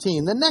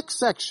 19, the next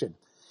section,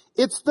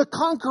 it's the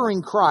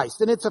conquering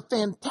Christ, and it's a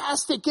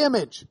fantastic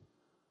image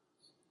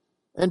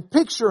and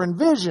picture and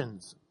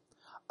visions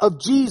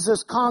of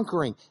Jesus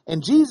conquering.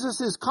 And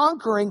Jesus'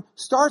 conquering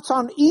starts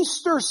on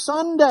Easter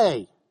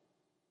Sunday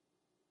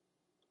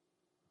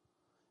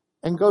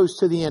and goes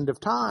to the end of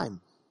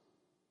time.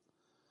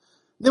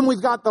 Then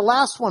we've got the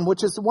last one,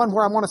 which is the one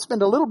where I want to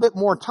spend a little bit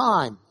more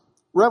time.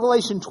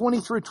 Revelation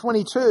 20 through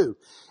 22.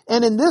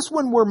 And in this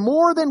one, we're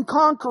more than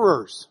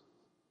conquerors.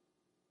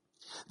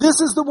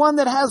 This is the one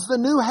that has the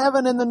new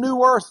heaven and the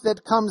new earth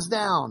that comes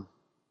down.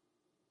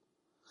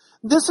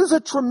 This is a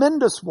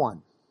tremendous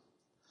one.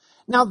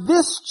 Now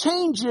this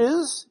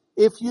changes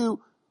if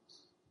you...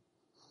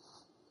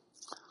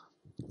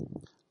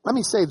 Let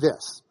me say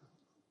this.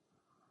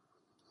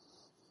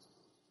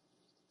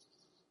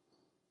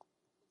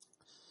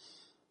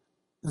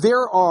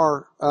 There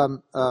are...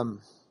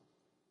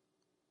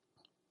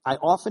 I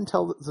often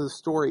tell the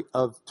story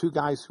of 2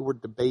 guys who were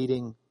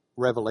debating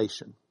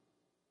Revelation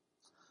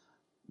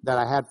that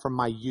I had from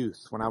my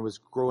youth when I was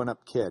a growing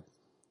up kid.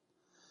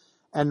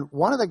 And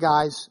one of the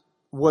guys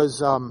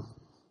was,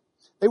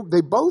 they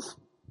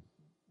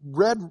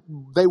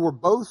were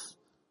both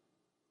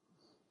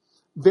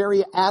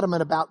very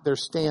adamant about their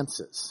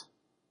stances.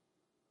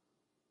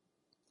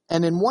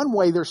 And in one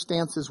way, their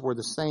stances were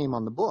the same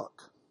on the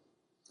book.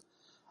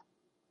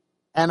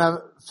 And a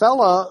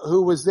fella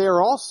who was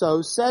there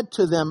also said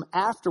to them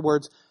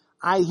afterwards,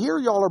 I hear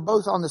y'all are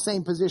both on the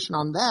same position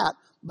on that,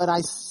 but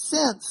I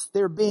sense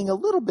there being a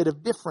little bit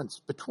of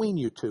difference between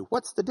you two.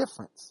 What's the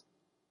difference?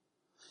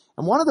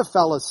 And one of the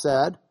fellas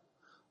said,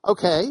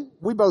 okay,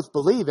 we both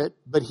believe it,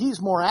 but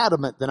he's more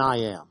adamant than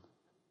I am.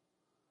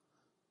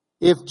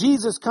 If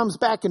Jesus comes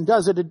back and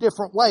does it a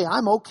different way,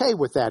 I'm okay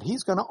with that.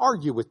 He's going to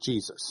argue with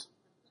Jesus.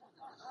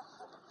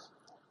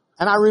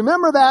 And I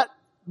remember that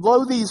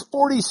lo these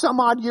 40 some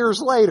odd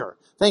years later,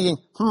 thinking,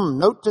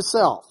 note to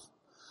self.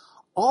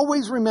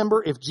 Always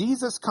remember, if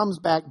Jesus comes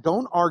back,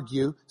 don't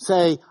argue.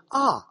 Say,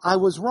 I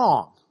was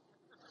wrong.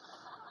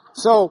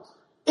 So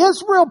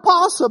it's real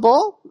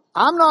possible.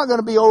 I'm not going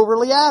to be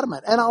overly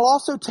adamant. And I'll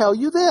also tell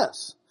you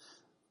this.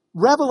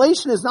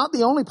 Revelation is not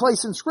the only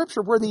place in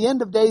Scripture where the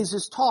end of days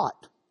is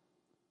taught.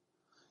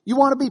 You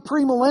want to be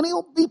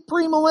premillennial? Be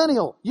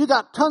premillennial. You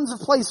got tons of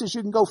places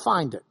you can go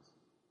find it.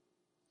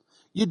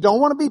 You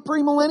don't want to be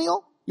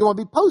premillennial? You want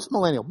to be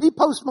postmillennial? Be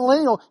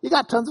postmillennial. You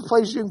got tons of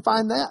places you can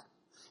find that.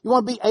 You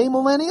want to be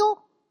amillennial?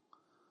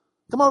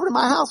 Come over to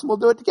my house and we'll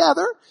do it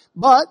together.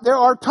 But there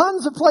are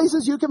tons of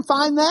places you can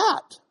find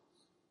that.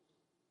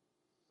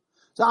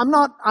 So I'm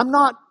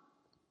not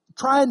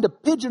trying to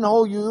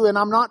pigeonhole you, and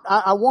I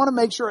want to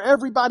make sure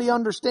everybody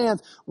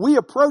understands we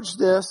approach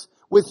this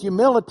with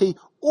humility,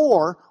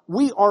 or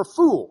we are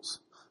fools.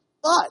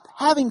 But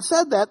having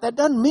said that, that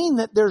doesn't mean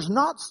that there's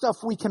not stuff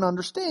we can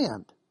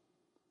understand.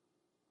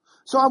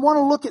 So I want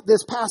to look at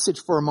this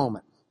passage for a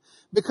moment,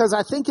 because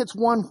I think it's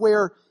one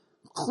where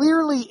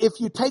clearly if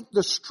you take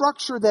the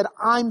structure that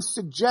I'm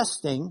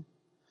suggesting,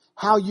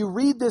 how you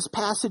read this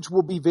passage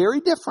will be very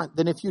different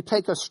than if you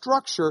take a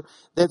structure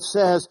that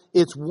says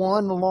it's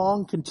one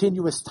long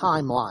continuous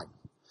timeline.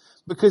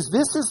 Because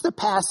this is the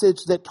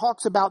passage that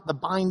talks about the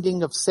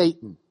binding of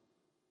Satan.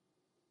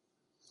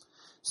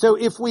 So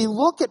if we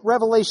look at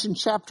Revelation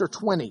chapter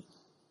 20,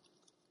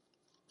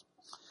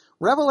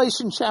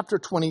 Revelation chapter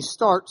 20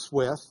 starts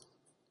with,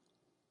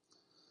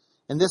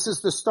 and this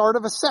is the start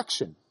of a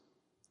section.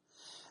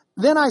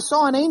 Then I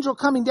saw an angel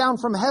coming down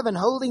from heaven,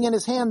 holding in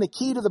his hand the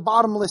key to the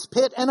bottomless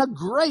pit and a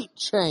great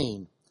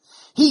chain.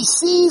 He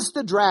seized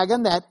the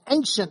dragon, that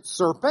ancient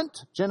serpent,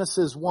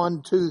 Genesis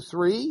 1, 2,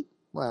 3.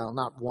 Well,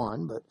 not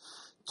 1, but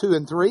 2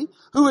 and 3,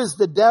 who is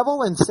the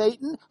devil and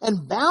Satan,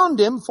 and bound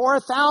him for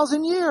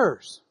 1,000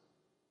 years.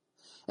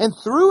 And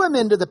threw him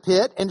into the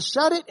pit and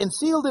shut it and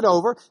sealed it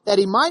over, that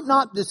he might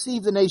not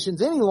deceive the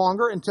nations any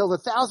longer until the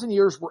 1,000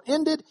 years were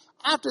ended.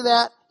 After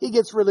that, he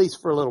gets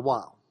released for a little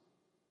while.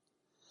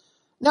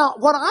 Now,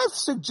 what I've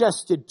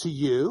suggested to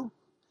you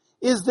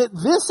is that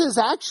this is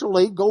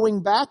actually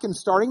going back and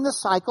starting the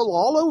cycle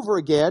all over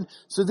again.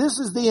 So this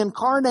is the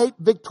incarnate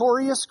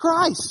victorious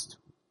Christ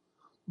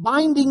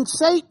binding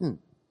Satan.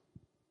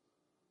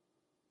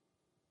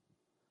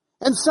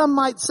 And some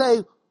might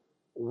say,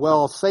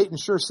 well, Satan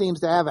sure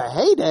seems to have a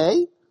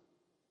heyday.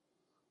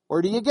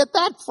 Where do you get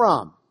that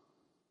from?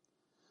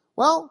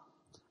 Well,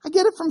 I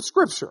get it from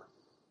Scripture.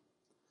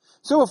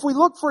 So if we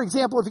look, for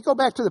example, if you go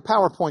back to the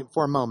PowerPoint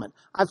for a moment,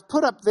 I've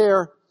put up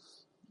there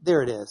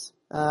it is.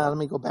 Let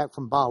me go back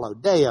from Balo,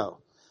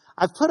 Deo.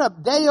 I've put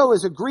up Deo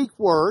as a Greek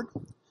word.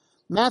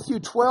 Matthew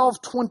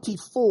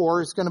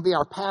 12:24 is going to be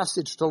our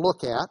passage to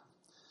look at.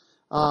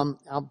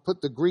 I'll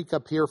put the Greek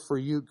up here for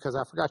you because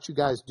I forgot you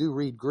guys do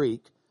read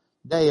Greek.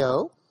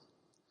 Deo.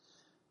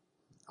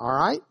 All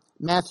right.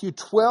 Matthew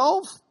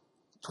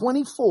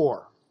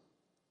 12:24.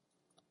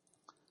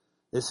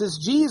 This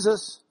is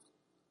Jesus,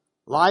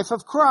 life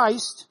of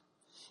Christ.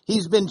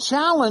 He's been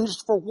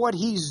challenged for what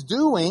he's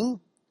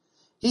doing.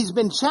 He's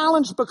been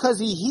challenged because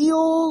he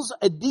heals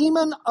a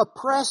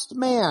demon-oppressed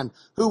man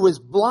who was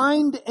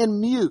blind and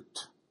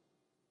mute.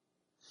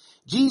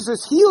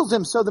 Jesus heals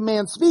him so the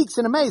man speaks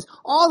in amaze.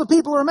 All the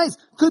people are amazed.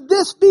 Could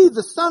this be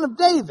the Son of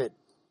David?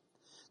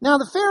 Now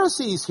the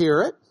Pharisees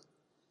hear it,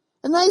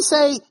 and they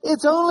say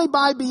it's only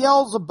by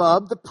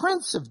Beelzebub, the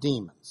prince of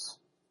demons,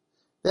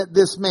 that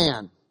this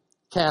man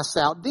casts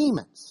out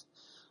demons.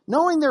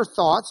 Knowing their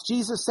thoughts,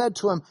 Jesus said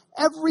to him,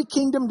 every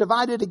kingdom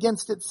divided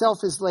against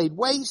itself is laid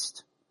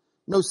waste.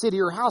 No city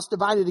or house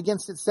divided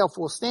against itself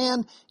will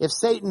stand. If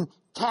Satan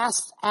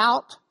casts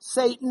out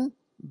Satan,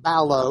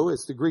 balo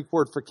is the Greek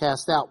word for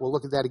cast out. We'll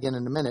look at that again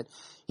in a minute.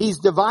 He's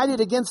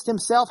divided against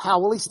himself. How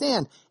will he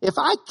stand? If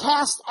I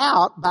cast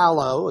out,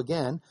 balo,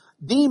 again,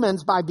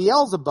 demons by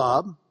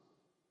Beelzebub,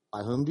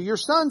 by whom do your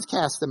sons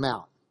cast them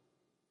out?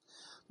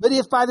 But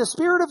if by the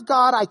Spirit of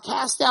God I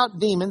cast out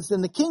demons,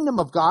 then the kingdom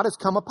of God has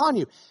come upon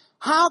you.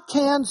 How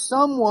can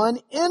someone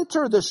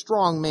enter the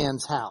strong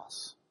man's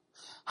house?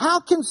 How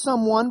can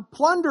someone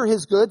plunder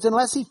his goods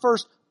unless he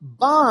first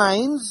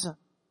binds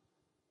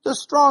the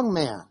strong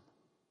man?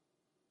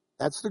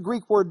 That's the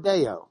Greek word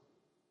deo.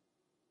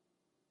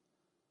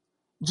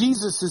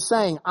 Jesus is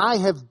saying, I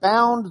have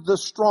bound the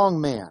strong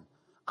man.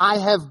 I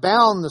have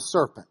bound the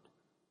serpent.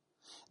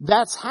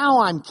 That's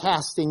how I'm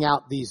casting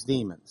out these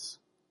demons.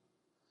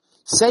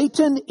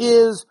 Satan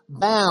is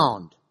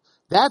bound.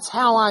 That's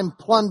how I'm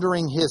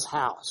plundering his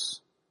house.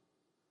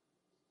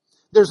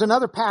 There's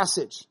another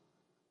passage,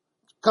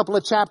 a couple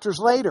of chapters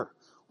later,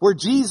 where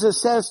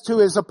Jesus says to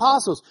his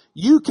apostles,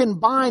 you can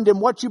bind, and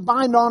what you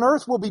bind on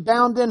earth will be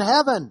bound in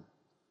heaven.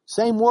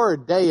 Same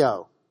word,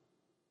 deo.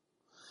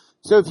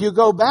 So if you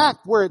go back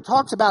where it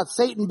talks about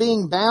Satan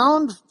being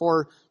bound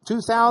for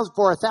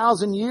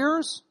 1,000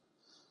 years,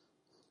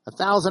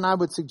 1,000 I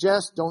would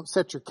suggest, don't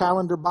set your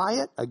calendar by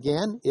it.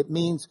 Again, it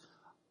means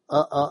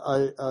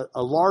a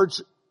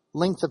large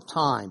length of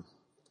time.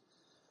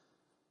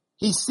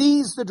 He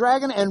seized the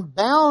dragon and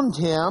bound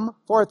him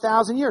for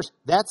 1,000 years.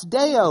 That's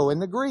deo in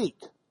the Greek.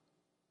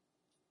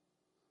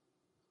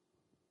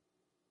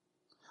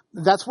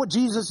 That's what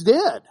Jesus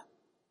did.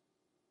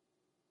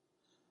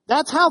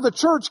 That's how the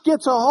church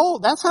gets a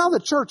hold. That's how the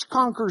church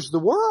conquers the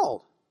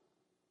world.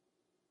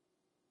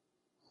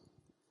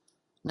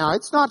 Now,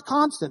 it's not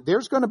constant.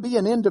 There's going to be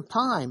an end of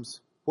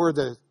times where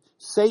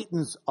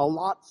Satan's a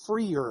lot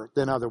freer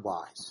than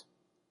otherwise.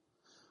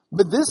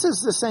 But this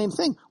is the same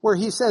thing where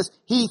he says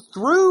he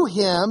threw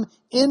him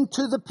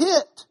into the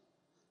pit.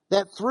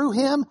 That threw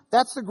him,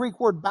 that's the Greek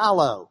word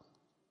balo.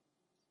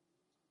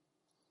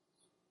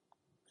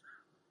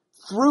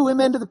 Threw him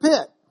into the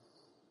pit.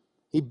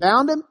 He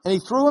bound him and he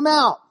threw him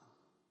out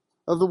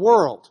of the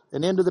world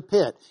and into the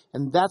pit.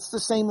 And that's the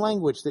same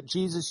language that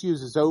Jesus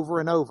uses over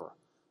and over.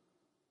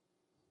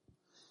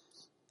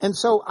 And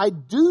so I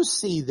do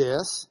see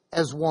this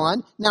as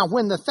one. Now,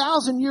 when the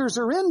 1,000 years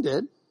are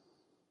ended,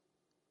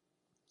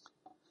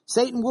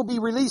 Satan will be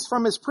released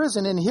from his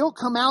prison and he'll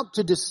come out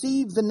to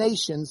deceive the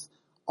nations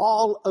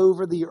all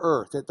over the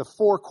earth at the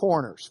four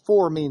corners.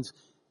 Four means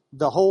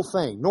the whole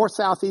thing, north,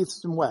 south,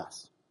 east, and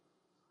west.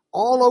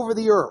 All over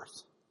the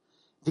earth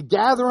to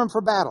gather them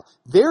for battle.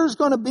 There's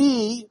going to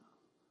be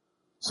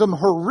some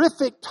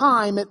horrific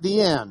time at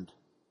the end.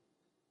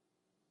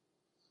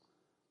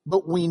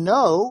 But we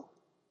know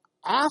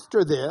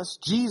after this,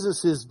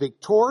 Jesus is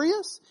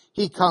victorious.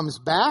 He comes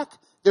back.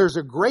 There's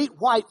a great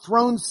white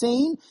throne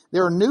scene.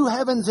 There are new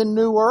heavens and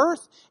new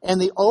earth. And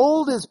the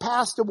old is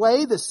passed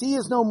away. The sea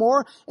is no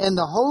more. And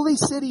the holy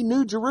city,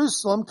 New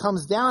Jerusalem,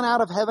 comes down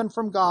out of heaven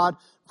from God,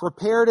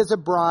 prepared as a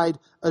bride,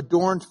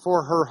 adorned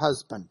for her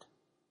husband.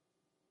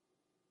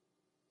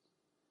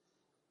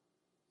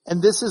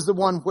 And this is the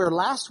one where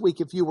last week,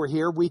 if you were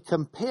here, we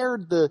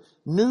compared the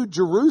New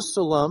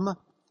Jerusalem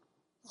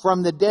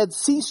from the Dead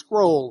Sea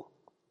Scroll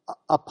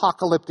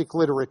apocalyptic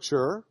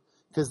literature,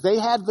 because they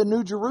had the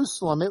New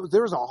Jerusalem.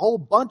 There's a whole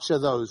bunch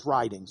of those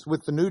writings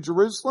with the New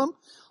Jerusalem.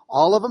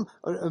 All of them,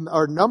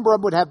 or a number of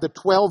them would have the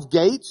 12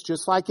 gates,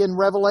 just like in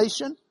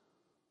Revelation.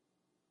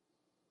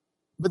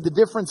 But the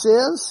difference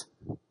is,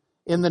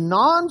 in the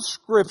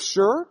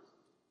non-scripture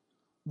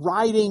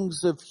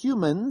writings of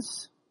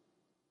humans,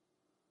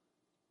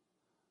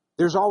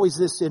 there's always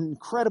this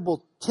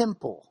incredible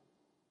temple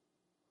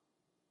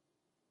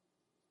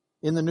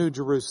in the New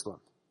Jerusalem.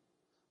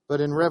 But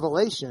in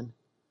Revelation,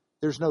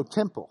 there's no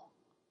temple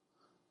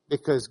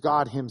because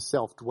God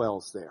himself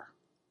dwells there.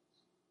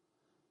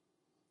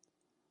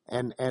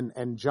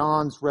 And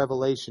John's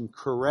revelation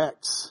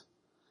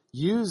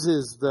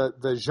uses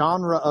the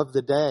genre of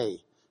the day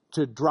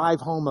to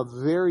drive home a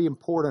very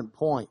important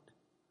point.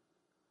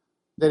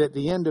 That at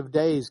the end of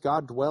days,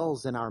 God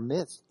dwells in our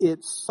midst.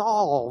 It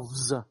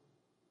solves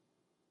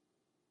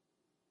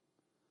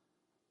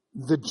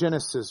the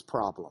Genesis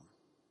problem.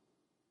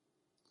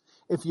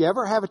 If you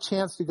ever have a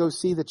chance to go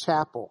see the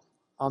chapel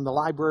on the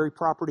library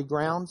property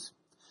grounds,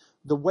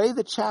 the way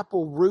the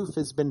chapel roof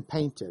has been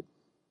painted,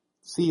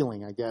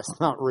 ceiling, I guess,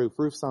 not roof.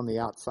 Roof's on the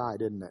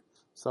outside, isn't it?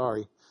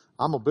 Sorry,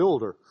 I'm a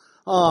builder.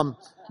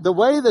 The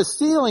way the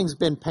ceiling's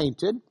been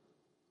painted,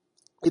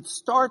 it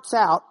starts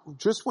out,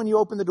 just when you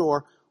open the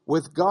door,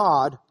 with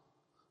God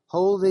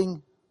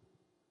holding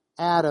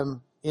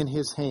Adam in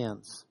his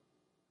hands.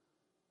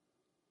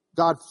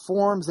 God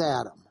forms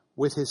Adam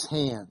with his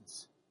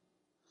hands.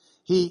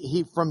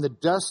 He from the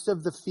dust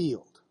of the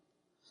field.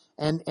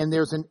 And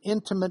there's an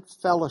intimate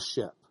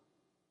fellowship.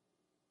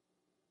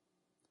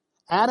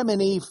 Adam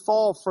and Eve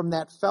fall from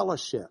that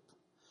fellowship.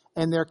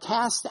 And they're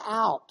cast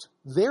out.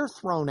 They're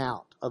thrown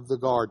out of the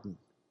garden.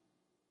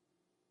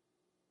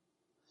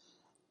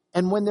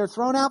 And when they're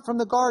thrown out from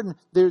the garden,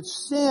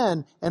 there's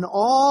sin and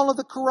all of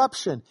the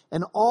corruption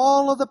and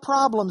all of the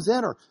problems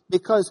enter,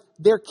 because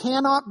there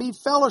cannot be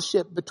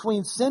fellowship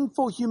between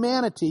sinful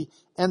humanity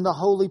and the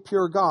holy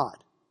pure God.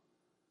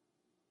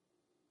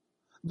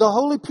 The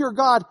holy pure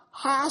God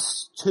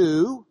has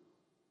to,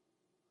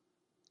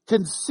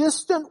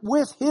 consistent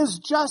with his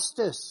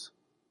justice,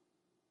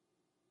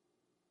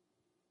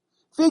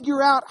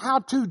 figure out how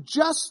to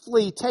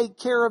justly take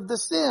care of the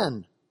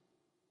sin.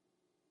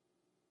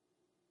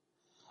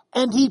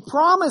 And he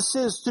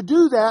promises to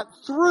do that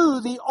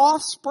through the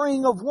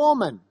offspring of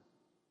woman.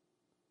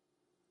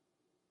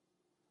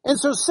 And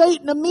so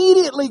Satan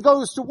immediately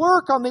goes to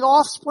work on the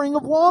offspring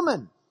of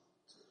woman.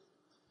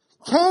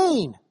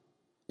 Cain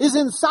is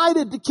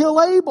incited to kill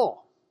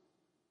Abel.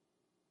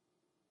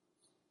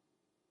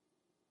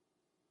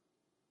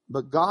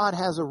 But God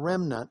has a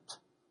remnant.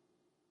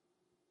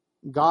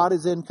 God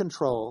is in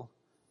control.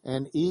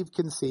 And Eve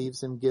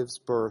conceives and gives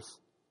birth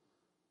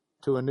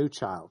to a new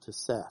child, to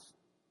Seth.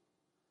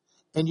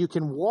 And you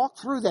can walk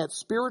through that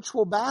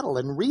spiritual battle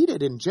and read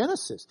it in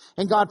Genesis.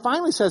 And God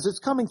finally says it's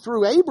coming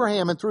through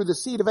Abraham, and through the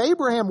seed of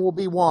Abraham will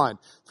be one,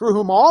 through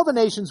whom all the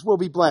nations will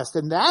be blessed.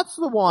 And that's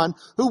the one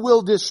who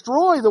will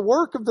destroy the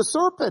work of the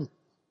serpent.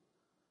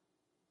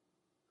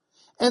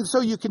 And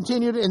so you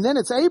continue and then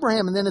it's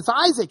Abraham, and then it's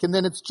Isaac, and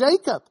then it's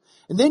Jacob.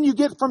 And then you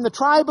get from the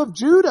tribe of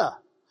Judah.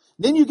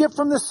 Then you get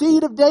from the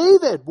seed of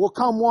David will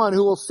come one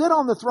who will sit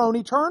on the throne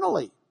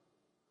eternally.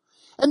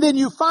 And then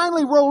you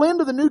finally roll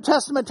into the New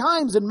Testament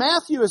times, and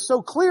Matthew is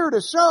so clear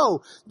to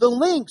show the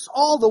links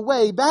all the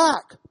way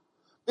back.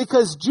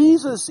 Because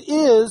Jesus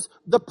is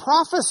the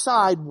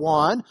prophesied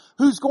one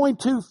who's going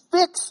to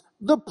fix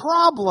the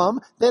problem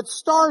that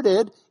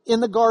started in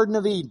the Garden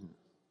of Eden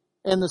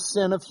and the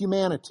sin of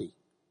humanity.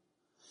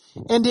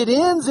 And it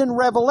ends in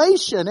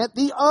Revelation at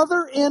the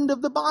other end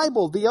of the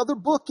Bible, the other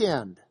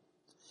bookend.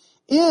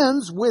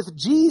 Ends with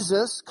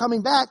Jesus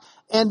coming back,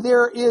 and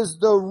there is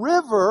the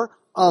river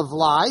of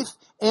life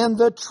and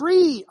the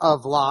tree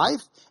of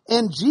life,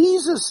 and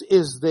Jesus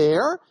is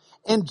there,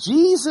 and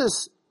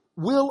Jesus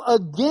will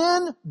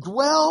again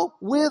dwell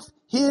with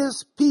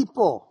his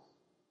people.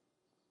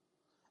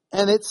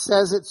 And it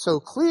says it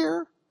so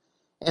clear,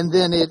 and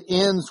then it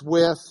ends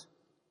with,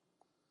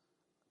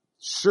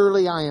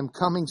 surely I am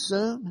coming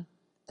soon.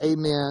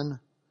 Amen.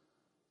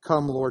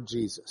 Come, Lord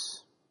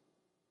Jesus.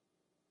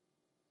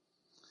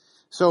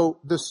 So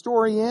the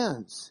story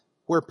ends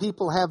where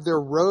people have their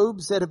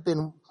robes that have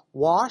been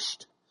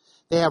washed.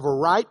 They have a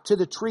right to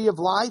the tree of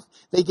life.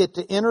 They get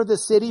to enter the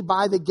city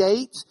by the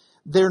gates.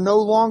 They're no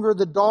longer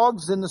the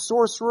dogs and the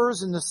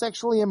sorcerers and the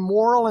sexually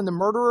immoral and the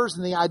murderers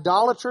and the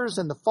idolaters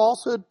and the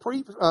falsehood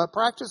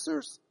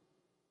practicers.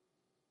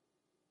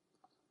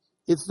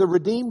 It's the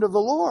redeemed of the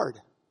Lord.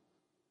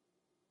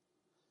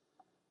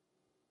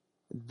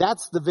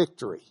 That's the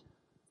victory.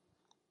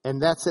 And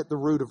that's at the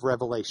root of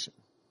Revelation.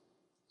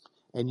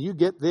 And you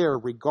get there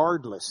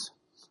regardless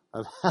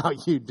of how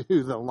you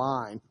do the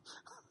line.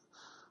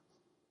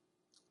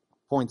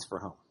 Points for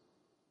home.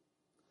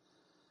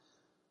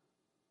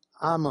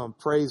 I'm going to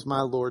praise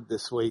my Lord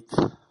this week.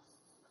 I'm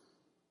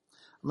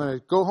going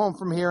to go home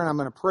from here and I'm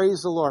going to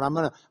praise the Lord. I'm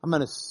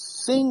going to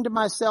sing to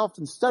myself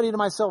and study to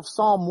myself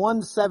Psalm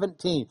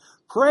 117.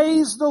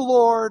 Praise the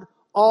Lord,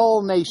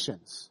 all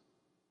nations.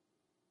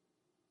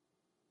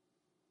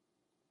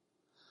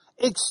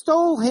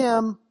 Extol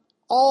him,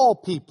 all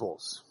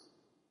peoples.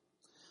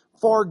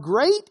 For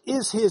great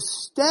is his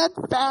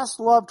steadfast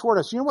love toward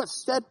us. You know what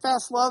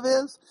steadfast love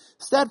is?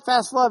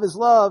 Steadfast love is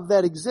love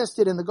that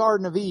existed in the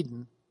Garden of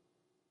Eden.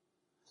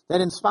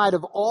 That in spite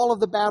of all of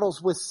the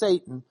battles with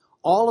Satan,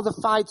 all of the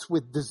fights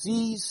with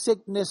disease,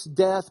 sickness,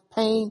 death,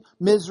 pain,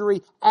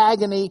 misery,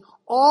 agony,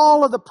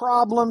 all of the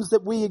problems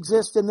that we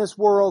exist in this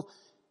world,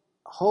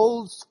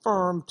 holds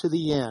firm to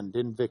the end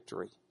in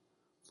victory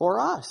for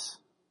us.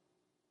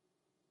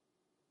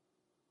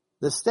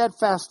 The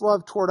steadfast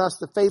love toward us,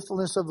 the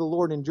faithfulness of the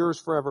Lord endures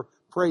forever.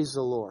 Praise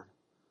the Lord.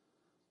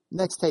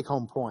 Next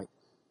take-home point.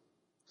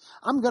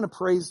 I'm going to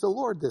praise the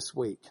Lord this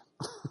week.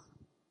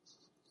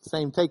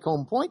 Same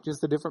take-home point,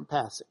 just a different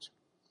passage.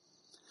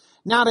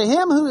 Now to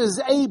him who is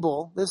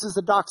able, this is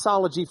the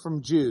doxology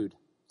from Jude,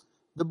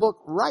 the book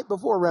right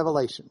before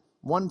Revelation,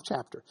 one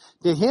chapter.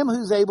 To him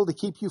who's able to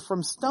keep you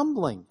from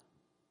stumbling,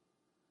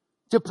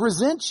 to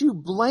present you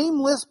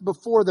blameless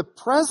before the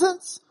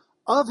presence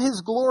of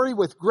his glory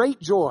with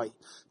great joy,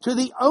 to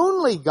the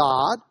only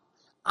God,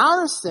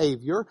 our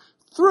Savior,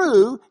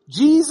 through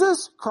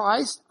Jesus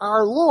Christ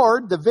our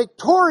Lord, the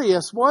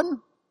victorious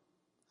one,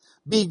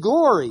 be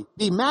glory,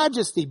 be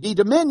majesty, be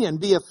dominion,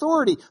 be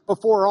authority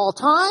before all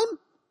time,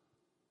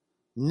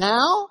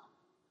 now,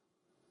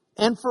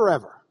 and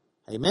forever.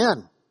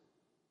 Amen.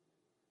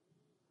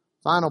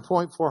 Final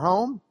point for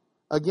home.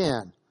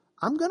 Again,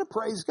 I'm going to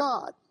praise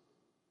God.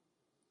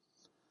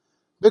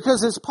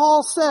 Because as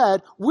Paul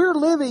said, we're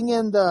living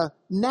in the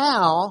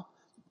now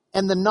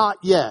and the not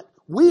yet.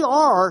 We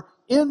are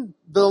in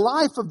the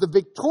life of the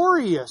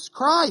victorious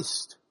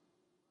Christ.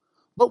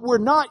 But we're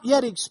not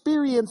yet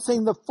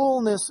experiencing the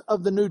fullness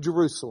of the New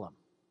Jerusalem.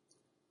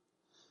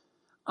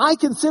 I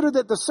consider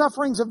that the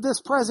sufferings of this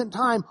present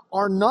time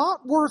are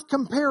not worth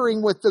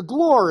comparing with the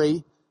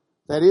glory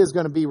that is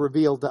going to be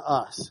revealed to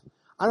us.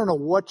 I don't know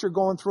what you're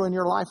going through in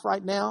your life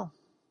right now,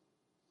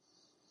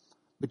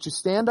 but you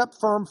stand up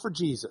firm for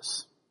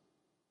Jesus.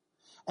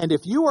 And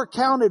if you are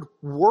counted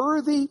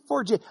worthy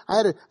for Jesus, I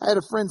had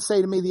a friend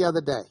say to me the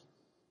other day,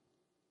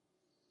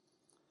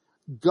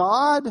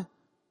 God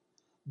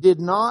did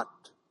not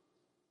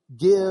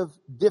give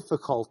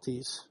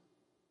difficulties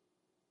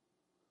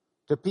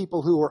to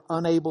people who are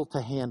unable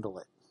to handle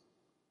it.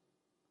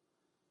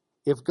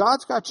 If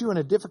God's got you in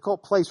a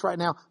difficult place right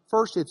now,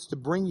 first it's to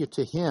bring you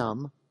to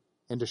Him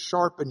and to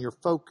sharpen your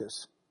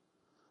focus.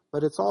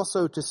 But it's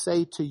also to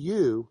say to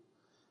you,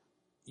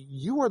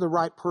 you are the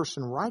right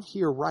person right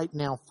here, right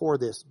now for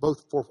this,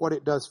 both for what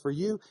it does for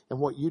you and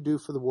what you do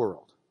for the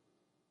world.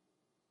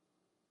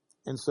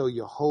 And so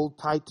you hold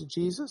tight to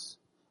Jesus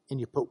and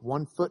you put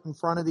one foot in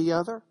front of the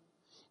other,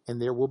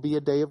 and there will be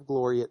a day of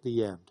glory at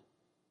the end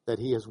that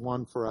He has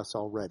won for us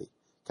already.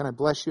 Can I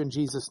bless you in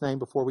Jesus' name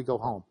before we go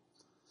home?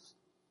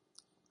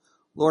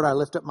 Lord, I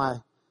lift up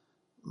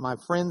my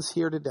friends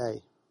here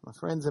today, my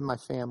friends and my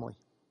family,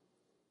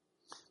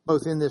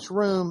 both in this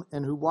room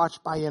and who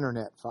watch by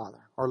internet, Father,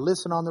 or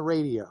listen on the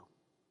radio.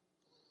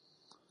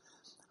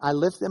 I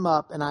lift them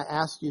up and I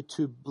ask you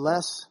to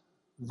bless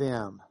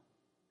them.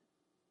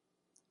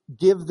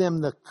 Give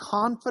them the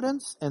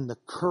confidence and the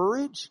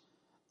courage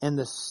and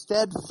the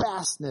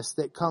steadfastness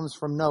that comes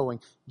from knowing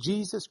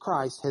Jesus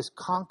Christ has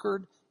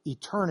conquered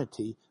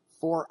eternity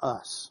for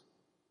us.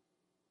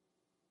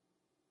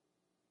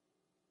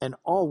 And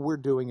all we're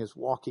doing is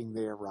walking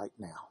there right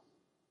now.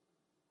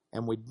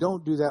 And we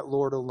don't do that,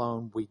 Lord,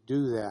 alone. We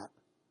do that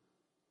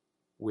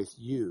with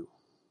you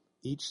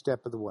each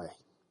step of the way.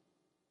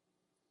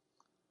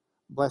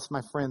 Bless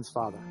my friends,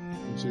 Father.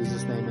 In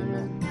Jesus' name,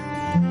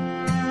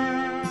 amen.